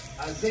Zinga?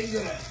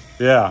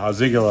 Yeah, a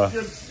Zingala.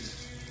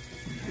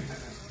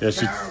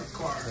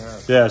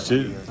 Yeah,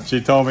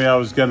 she told me I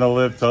was gonna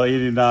live till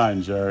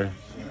 89, Jerry.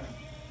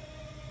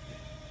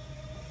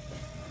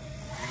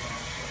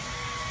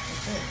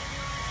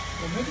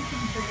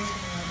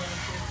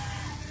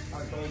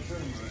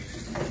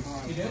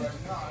 You did? No,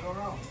 I don't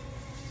know.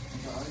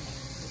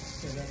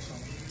 Okay, that's all.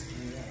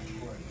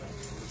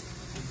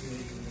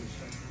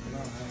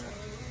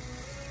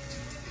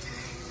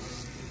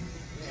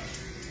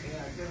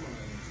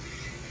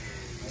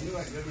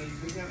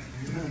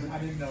 I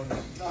didn't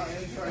notice. No,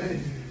 it's right.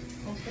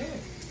 Okay.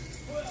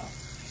 Well,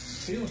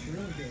 feels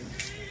really good.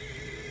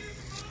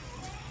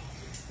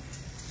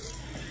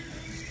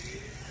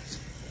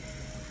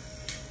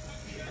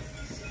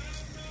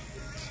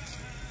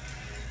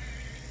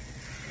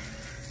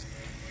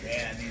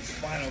 Yeah, I need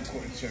spinal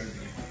cord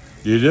surgery.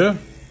 You do?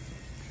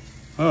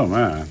 Oh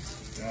man.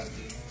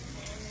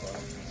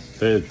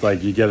 Yeah.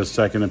 Like you get a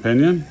second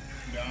opinion?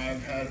 No,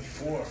 I've had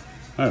 4.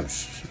 Oh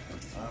shit.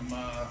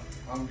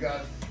 I've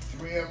got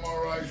 3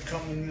 MRIs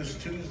coming this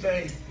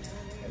Tuesday,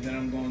 and then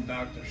I'm going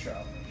doctor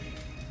shopping.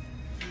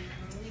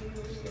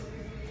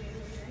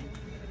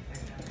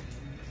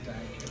 Thank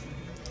you.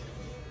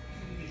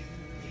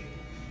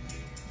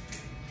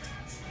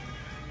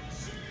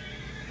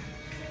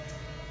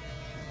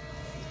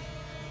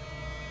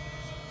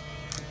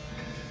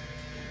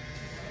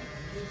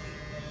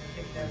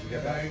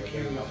 Thank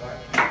you.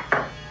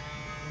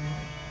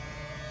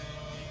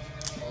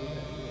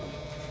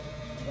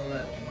 I'll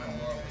let my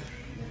barber.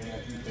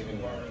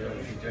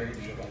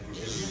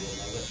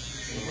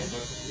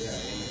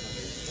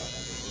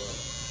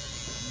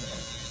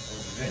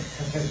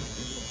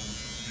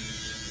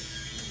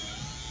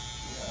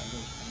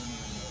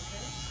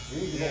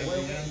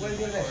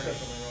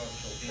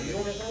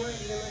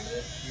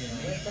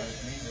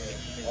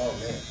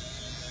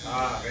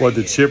 What,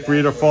 did chip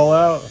reader fall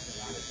out?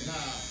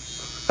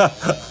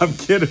 I'm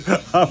kidding.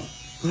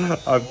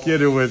 I'm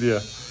kidding with you.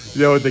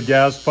 You know, with the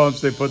gas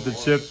pumps, they put the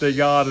chip thing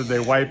on and they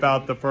wipe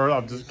out the first.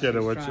 I'm just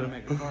kidding with you.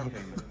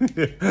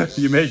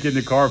 You making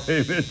the car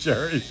payment,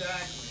 Jerry?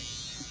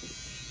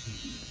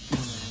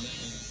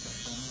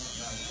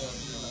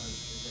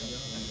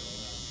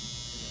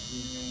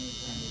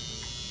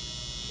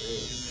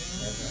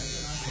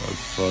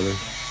 That's funny.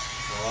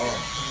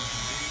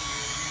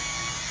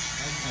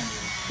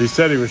 He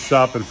said he was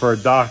shopping for a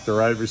doctor,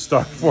 right?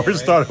 Before he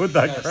started with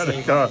that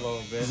credit card. A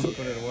little bit,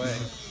 put it away.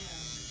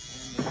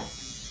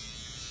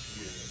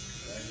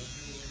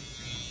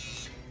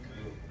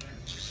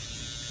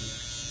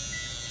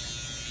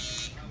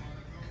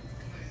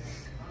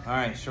 All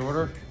right,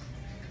 shorter.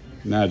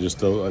 Nah, just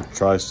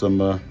try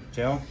some.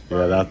 Gel.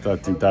 Yeah, I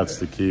think that's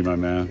the key, my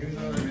man.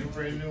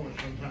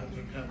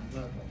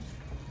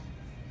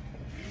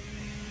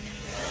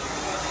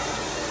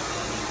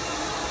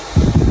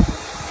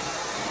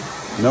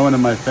 No one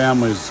in my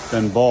family's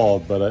been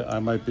bald, but I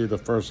might be the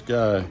first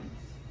guy.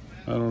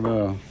 I don't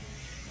know.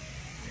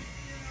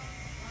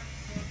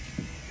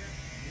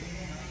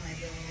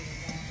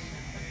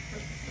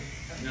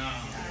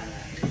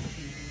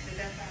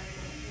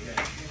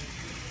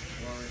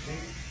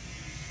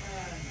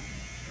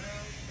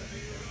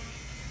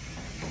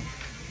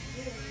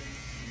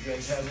 You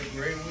guys have a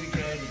great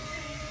weekend.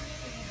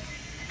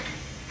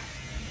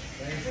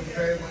 Thanks for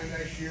paying my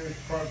next year's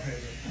car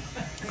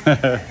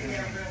payment.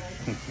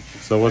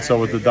 So what's up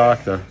with the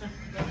doctor?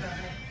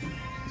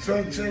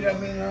 So that's it. I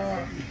mean,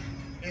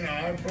 you know,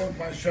 I broke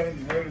my 7th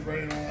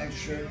vertebrae and all that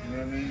shit. You know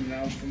what I mean?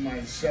 Now for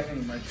my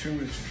 7, my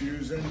 2 is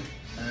fusing,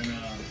 and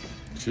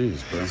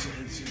Jeez, bro.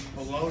 it's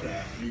below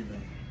that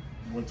even.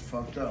 What's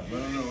fucked up? I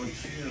don't know.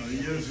 It's, you know,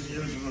 years and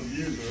years of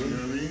abuse. You know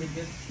what I mean?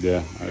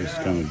 Yeah, I just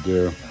kind of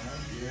do.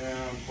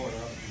 Yeah, I'm caught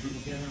up.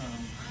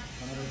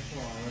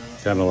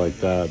 Kind of like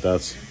that.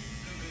 That's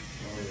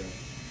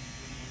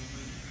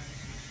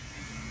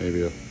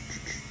maybe a.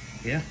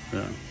 Yeah.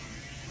 Yeah.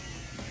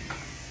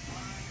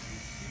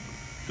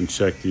 and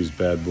check these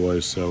bad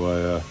boys.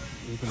 So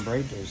You can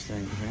break those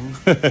things,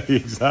 man.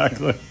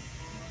 exactly.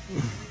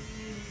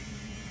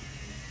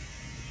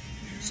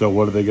 So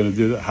what are they going to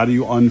do? How do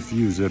you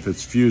unfuse it? If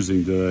it's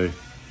fusing, do they?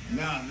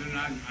 No, they're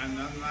not. I'm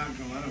not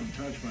gonna let them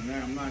touch my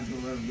neck. I'm not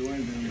gonna let them do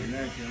anything with my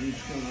neck. I'm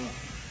just gonna.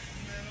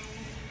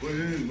 What it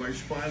is, my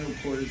spinal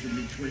cord is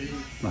in between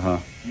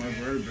my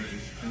vertebrae,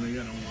 and they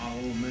gotta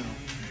wallow them out.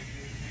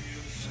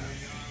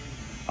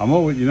 I'm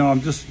always,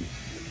 I'm just.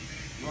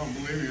 No,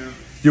 believe me.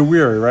 You're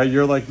weary, right?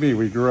 You're like me.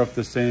 We grew up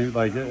the same.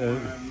 Like. I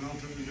have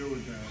nothing to do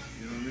with that.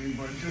 You know what I mean?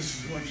 But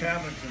this is what's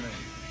happened to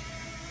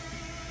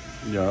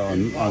me.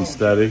 Yeah,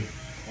 unsteady.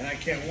 And I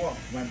can't walk.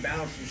 My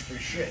balance is for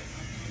shit.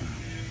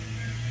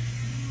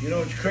 You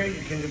know, it's crazy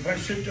because if I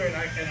sit there and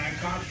I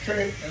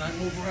concentrate and I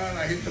move around,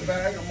 I hit the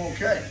bag, I'm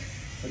okay.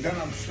 But then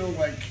I'm still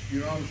like,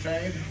 you know what I'm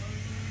saying?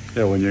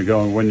 Yeah, when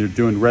you're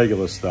doing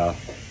regular stuff.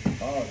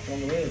 Oh, it's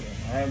unbelievable.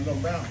 I have no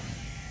balance.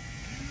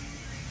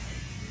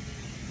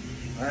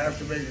 I have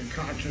to make a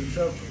conscious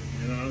effort.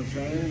 You know what I'm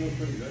saying?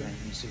 Let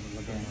me see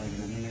what we're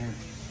looking in there.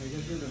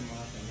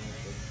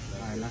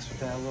 All right, mess with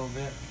that a little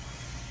bit.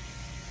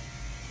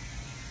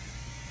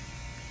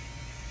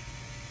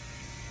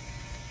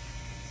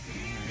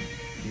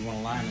 You want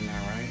a line in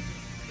there, right?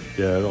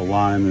 Yeah, the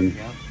lime and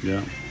Yep.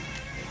 yeah.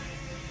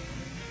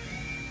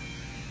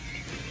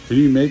 Can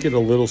you make it a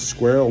little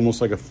square,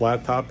 almost like a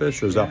flat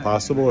top-ish, or is that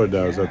possible, or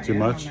no? Is that too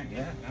much?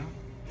 Yeah,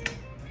 no.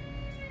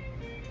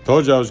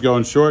 Told you I was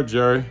going short,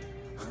 Jerry.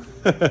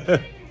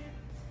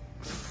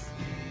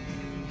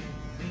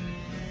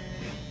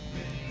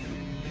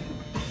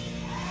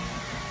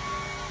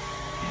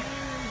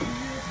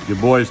 Your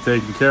boy's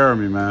taking care of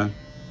me, man.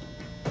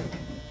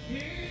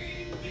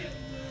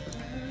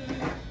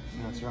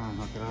 That's right,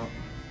 hook it up.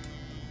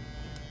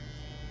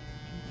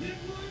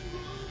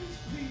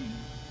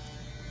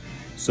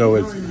 So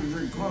You it's don't even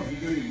drink coffee,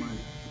 do you, Mike?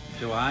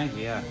 Do I?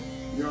 Yeah.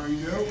 You already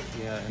do?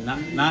 Yeah, not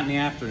in the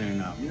afternoon,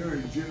 no. You're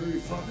a jittery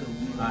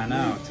fucker. I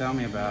know. Tell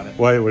me about it.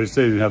 wait. What did you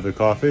say? You didn't have the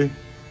coffee?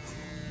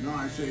 No,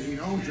 I say you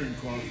don't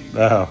drink coffee.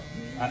 Oh,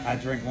 I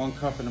drink 1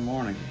 cup in the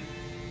morning,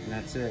 and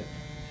that's it.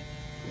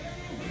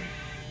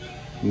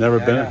 never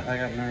Yeah, been. I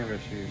got nerve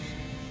issues.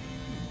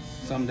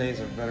 Some days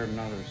are better than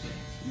others.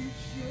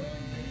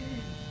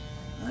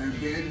 I have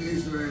bad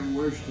days and I have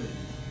worse days.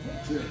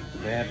 That's it. The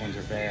bad ones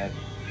are bad.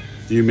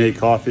 Do you make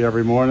coffee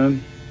every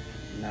morning?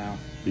 No.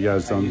 You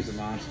guys I don't. use a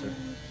Monster.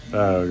 Oh,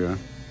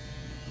 okay.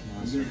 I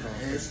Monster drink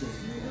coffee. acid.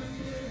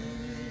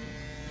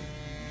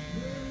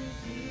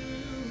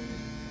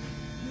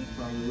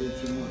 Probably way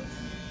too much.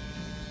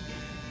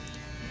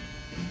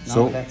 No,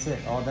 So- that's it.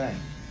 All day.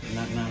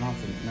 No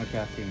nothing. No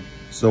caffeine.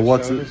 So No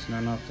what's sodas, no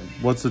nothing.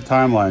 What's the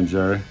timeline,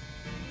 Jerry?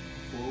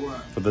 For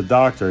what? For the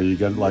doctor, you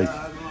get like. Yeah,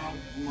 I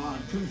don't know. On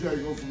Tuesday I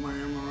go for my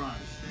MRIs.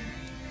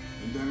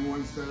 And then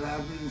once that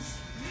happens,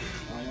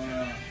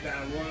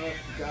 one of the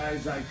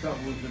guys I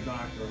cover with the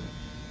doctor.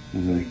 So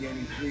they gave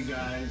me 3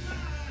 guys.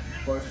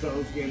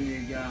 Barcel's gave me a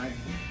guy.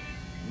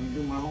 I'm gonna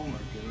do my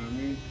homework, you know what I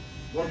mean?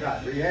 What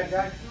guy? Rehab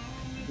guy?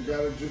 The guy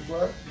that just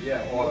left?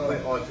 Yeah,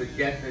 or to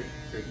get the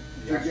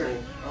To actual.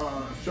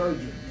 get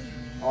surgeon.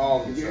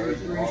 Oh, He the gave me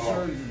surgeon. 3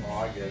 surgeons. Oh,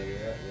 I get it.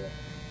 Yeah.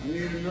 I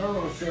need a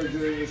neurosurgeon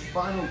and a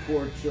spinal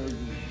cord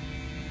surgeon.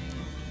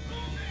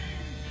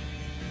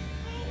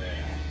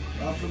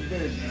 God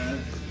forbid, man.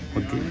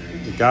 You know what I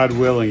mean? God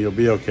willing, you'll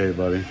be okay,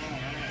 buddy.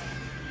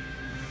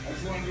 I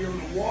just want to be able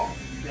to walk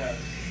with you guys.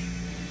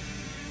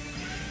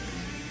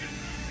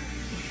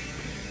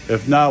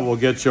 If not, we'll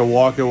get you a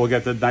walker. We'll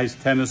get the nice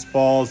tennis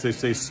balls. They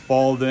say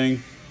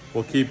Spalding.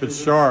 We'll keep it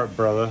sharp,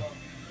 brother.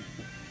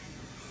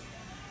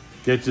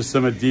 Get you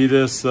some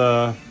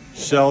Adidas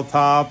shell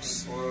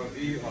tops,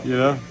 you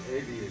know.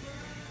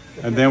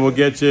 And then we'll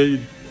get you,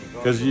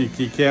 because you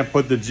can't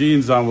put the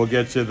jeans on, we'll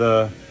get you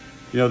the,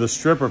 the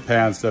stripper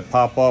pants that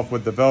pop off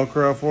with the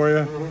Velcro for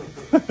you.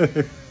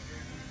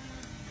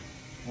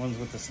 Ones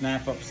with the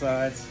snap-up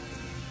sides.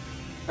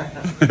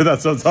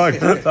 That's what I'm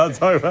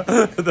talking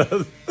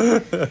about.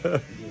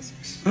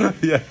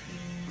 Yeah.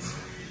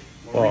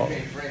 Well,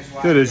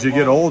 dude, as you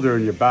get older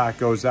and your back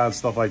goes out and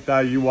stuff like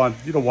that, you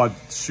don't want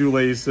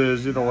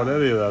shoelaces, you don't want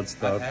any of that I've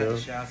stuff. had the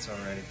Dude. shots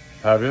already.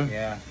 Have you?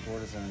 Yeah,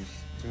 cortisons,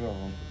 2 of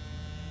them.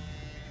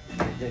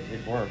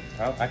 It worked.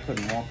 I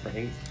couldn't walk for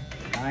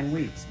 9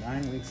 weeks.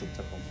 9 weeks it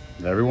took them.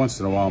 Every once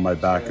in a while, my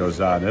back goes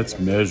out, and it's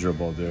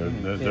miserable,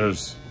 dude.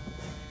 There's.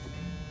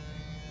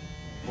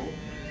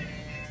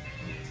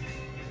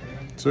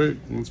 Sweet,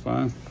 that's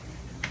fine.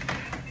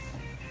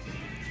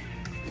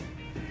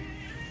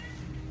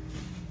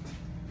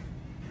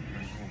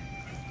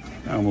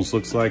 It almost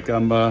looks like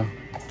I'm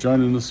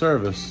joining the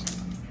service.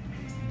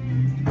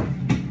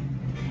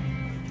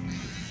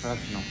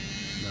 Professional.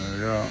 There we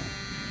go.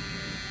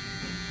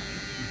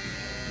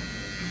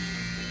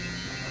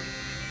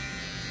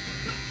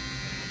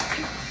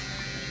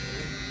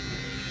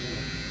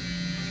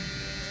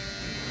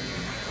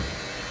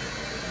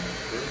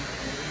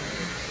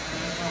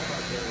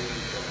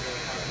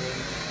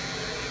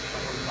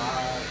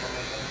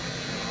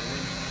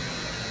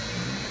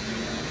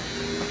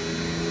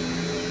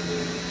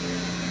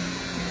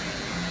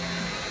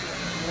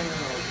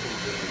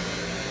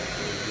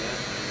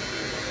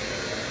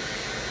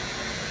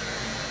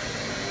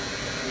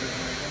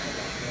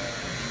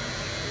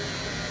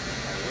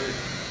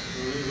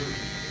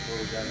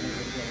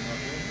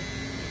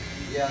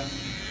 Yeah.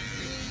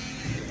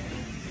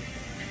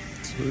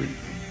 Sweet.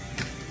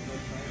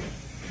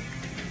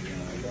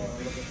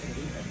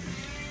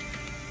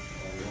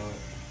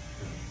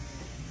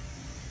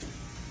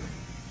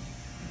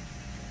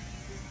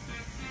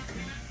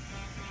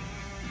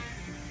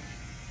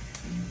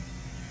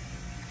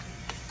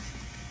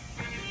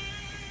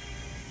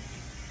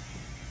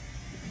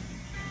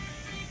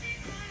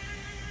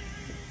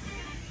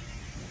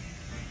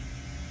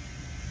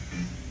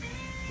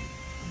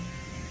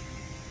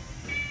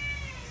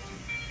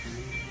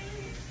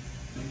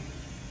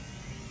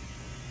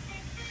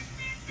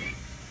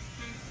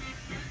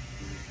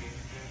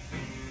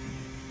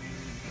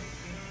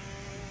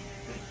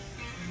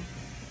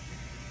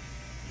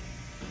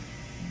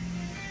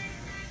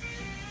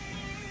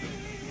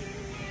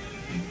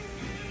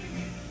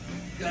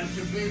 That's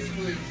your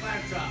basically a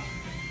flat top.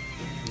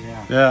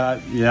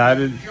 Yeah, I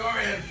didn't. Your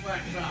head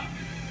flat top.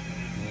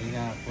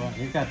 Well,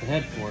 you got the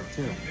head for it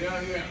too.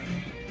 Yeah.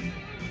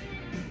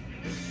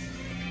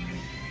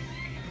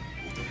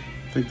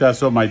 I think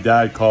that's what my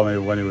dad called me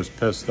when he was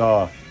pissed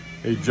off.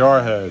 Hey,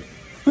 jarhead.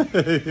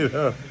 You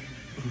know.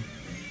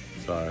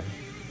 Sorry.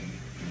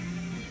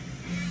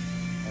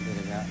 I did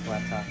a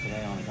flat top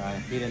today on a guy.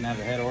 He didn't have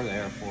the head or the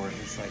hair for it.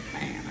 It's like,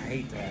 man, I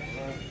hate that.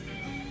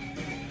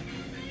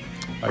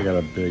 I got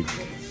a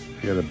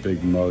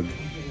big mug.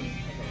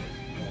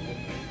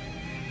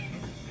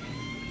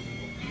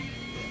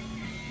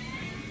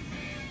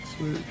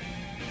 Sweet.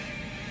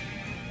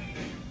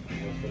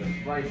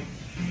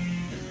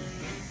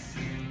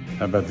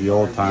 How about the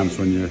old times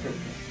when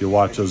you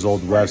watch those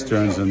old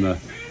westerns and the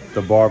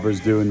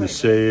barber's doing the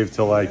shave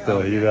to like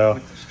the, you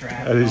know,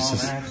 and he's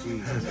just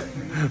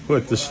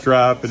with the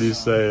strap and he's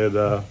saying,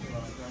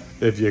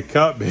 if you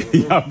cut me,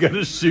 I'm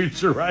gonna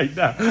shoot you right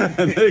now.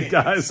 And the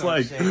guy's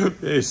like,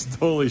 he's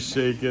totally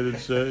shaking and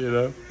shit, you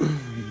know.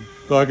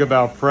 Talk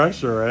about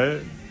pressure, right?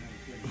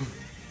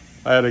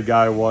 I had a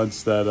guy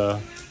once that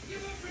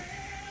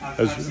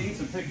I've seen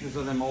some pictures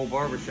of them old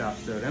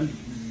barbershops though.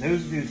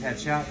 Those dudes had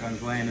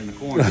shotguns laying in the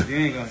corner.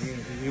 You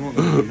weren't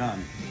gonna do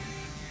none.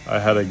 I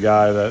had a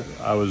guy that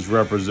I was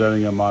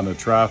representing him on a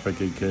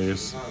trafficking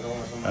case,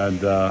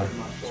 and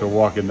so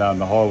walking down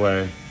the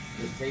hallway,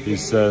 he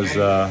says,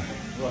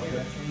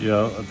 you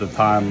know, at the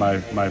time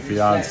my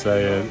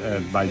fiance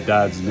and my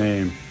dad's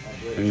name,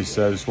 and he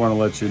said, I just want to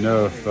let you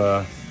know if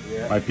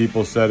my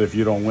people said if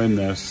you don't win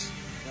this,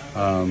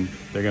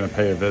 they're gonna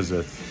pay a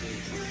visit.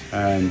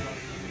 And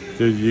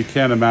dude, you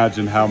can't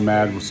imagine how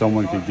mad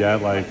someone could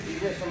get. Like,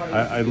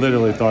 I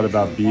literally thought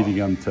about beating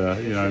him to,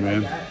 you know what I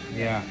mean?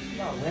 Yeah.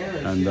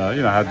 And you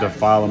know, I had to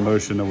file a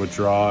motion to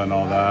withdraw and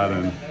all that,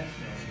 and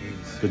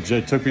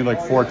it took me like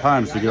 4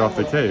 times to get off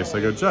the case.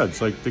 I go,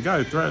 Judge, like the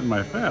guy threatened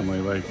my family,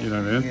 like, you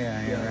know what I mean?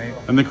 Yeah, right.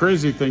 And the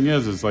crazy thing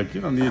is like,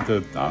 you don't need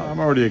to, I'm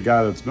already a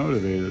guy that's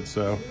motivated,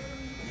 so,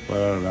 but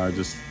I don't know, I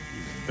just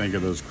think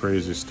of those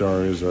crazy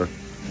stories or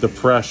the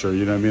pressure,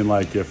 you know what I mean?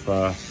 Like if, You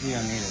don't need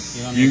it.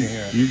 You don't need to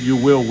hear it. you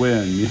will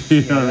win, you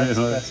know what I mean?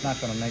 Like, That's not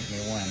going to make me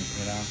win,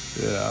 you know?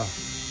 yeah.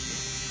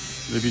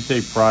 If you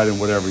take pride in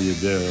whatever you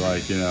do,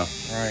 like, you know.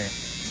 Right.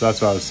 So that's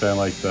what I was saying,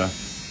 like the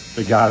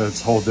guy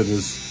that's holding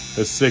his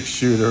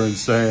 6-shooter and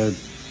saying,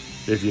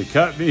 if you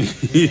cut me,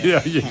 you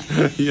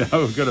know,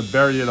 I'm gonna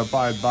bury you in a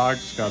pine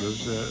box kind of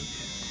shit.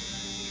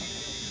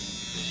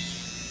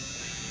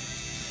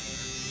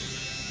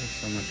 There's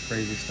so much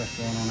crazy stuff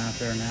going on out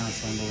there now,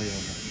 it's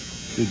unbelievable.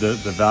 Dude,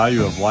 the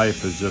value of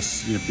life is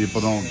just, you know, people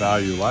don't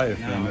value life.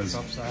 No, and it's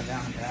upside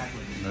down and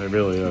backwards. It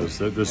really is.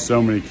 There's so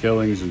many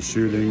killings and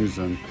shootings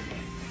and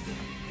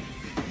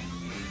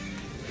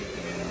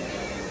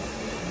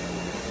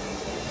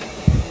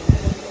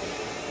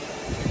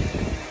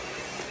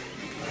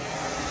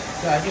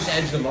So I just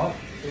edged them up.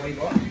 $20.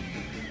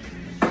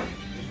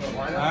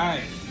 Why not?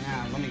 Alright,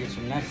 now let me get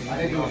some neck. I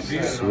think it was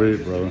beer.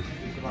 sweet, brother.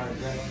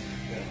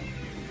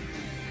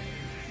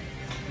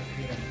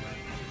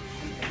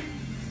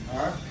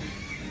 Huh?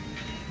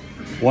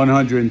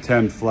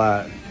 110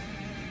 flat.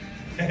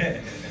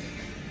 Hey!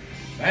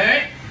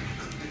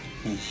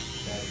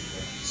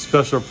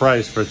 Special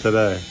price for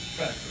today.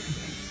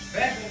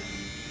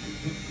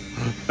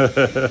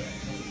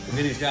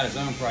 Vinny's got his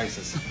own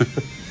prices.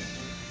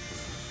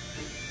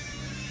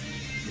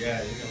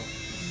 Yeah, you know,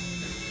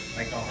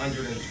 like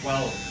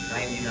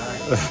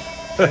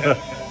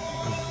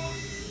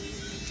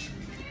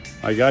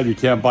 112.99. My God, you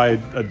can't buy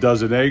a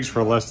dozen eggs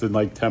for less than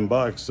like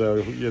 $10. So,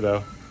 you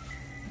know.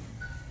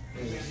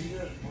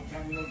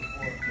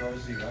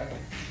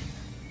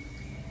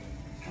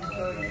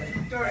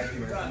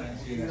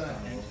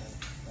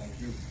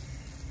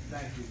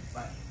 Thank you.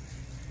 Bye.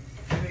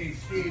 Hey,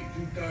 Steve,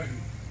 2:30.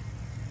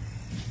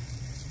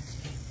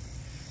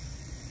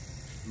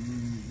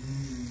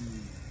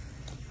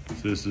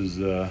 This is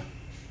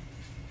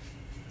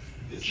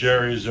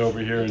Jerry's over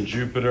here in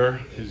Jupiter.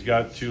 He's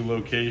got 2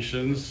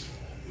 locations.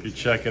 If you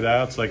check it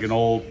out, it's like an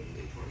old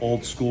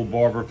school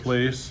barber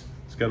place.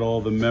 It's got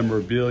all the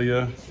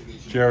memorabilia.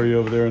 Jerry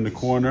over there in the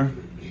corner.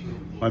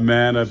 My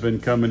man, I've been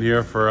coming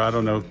here for, I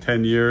don't know,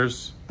 10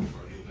 years.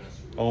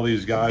 All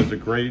these guys are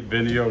great.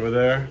 Vinny over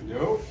there,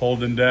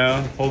 holding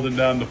down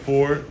the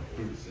fort.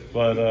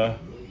 But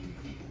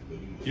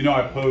you know,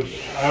 I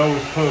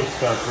always post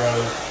stuff,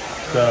 brother.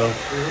 So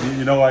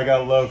you know, I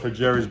got love for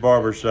Jerry's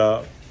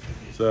Barbershop.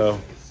 So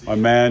my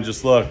man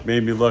just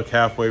made me look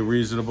halfway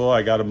reasonable.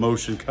 I got a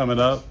motion coming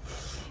up,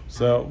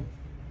 so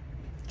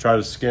try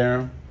to scare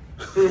him.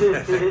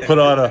 Put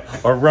on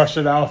a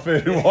Russian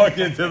outfit and walk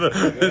into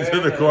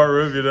the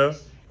courtroom. You know,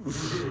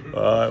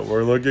 all right,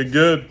 we're looking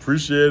good.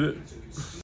 Appreciate it.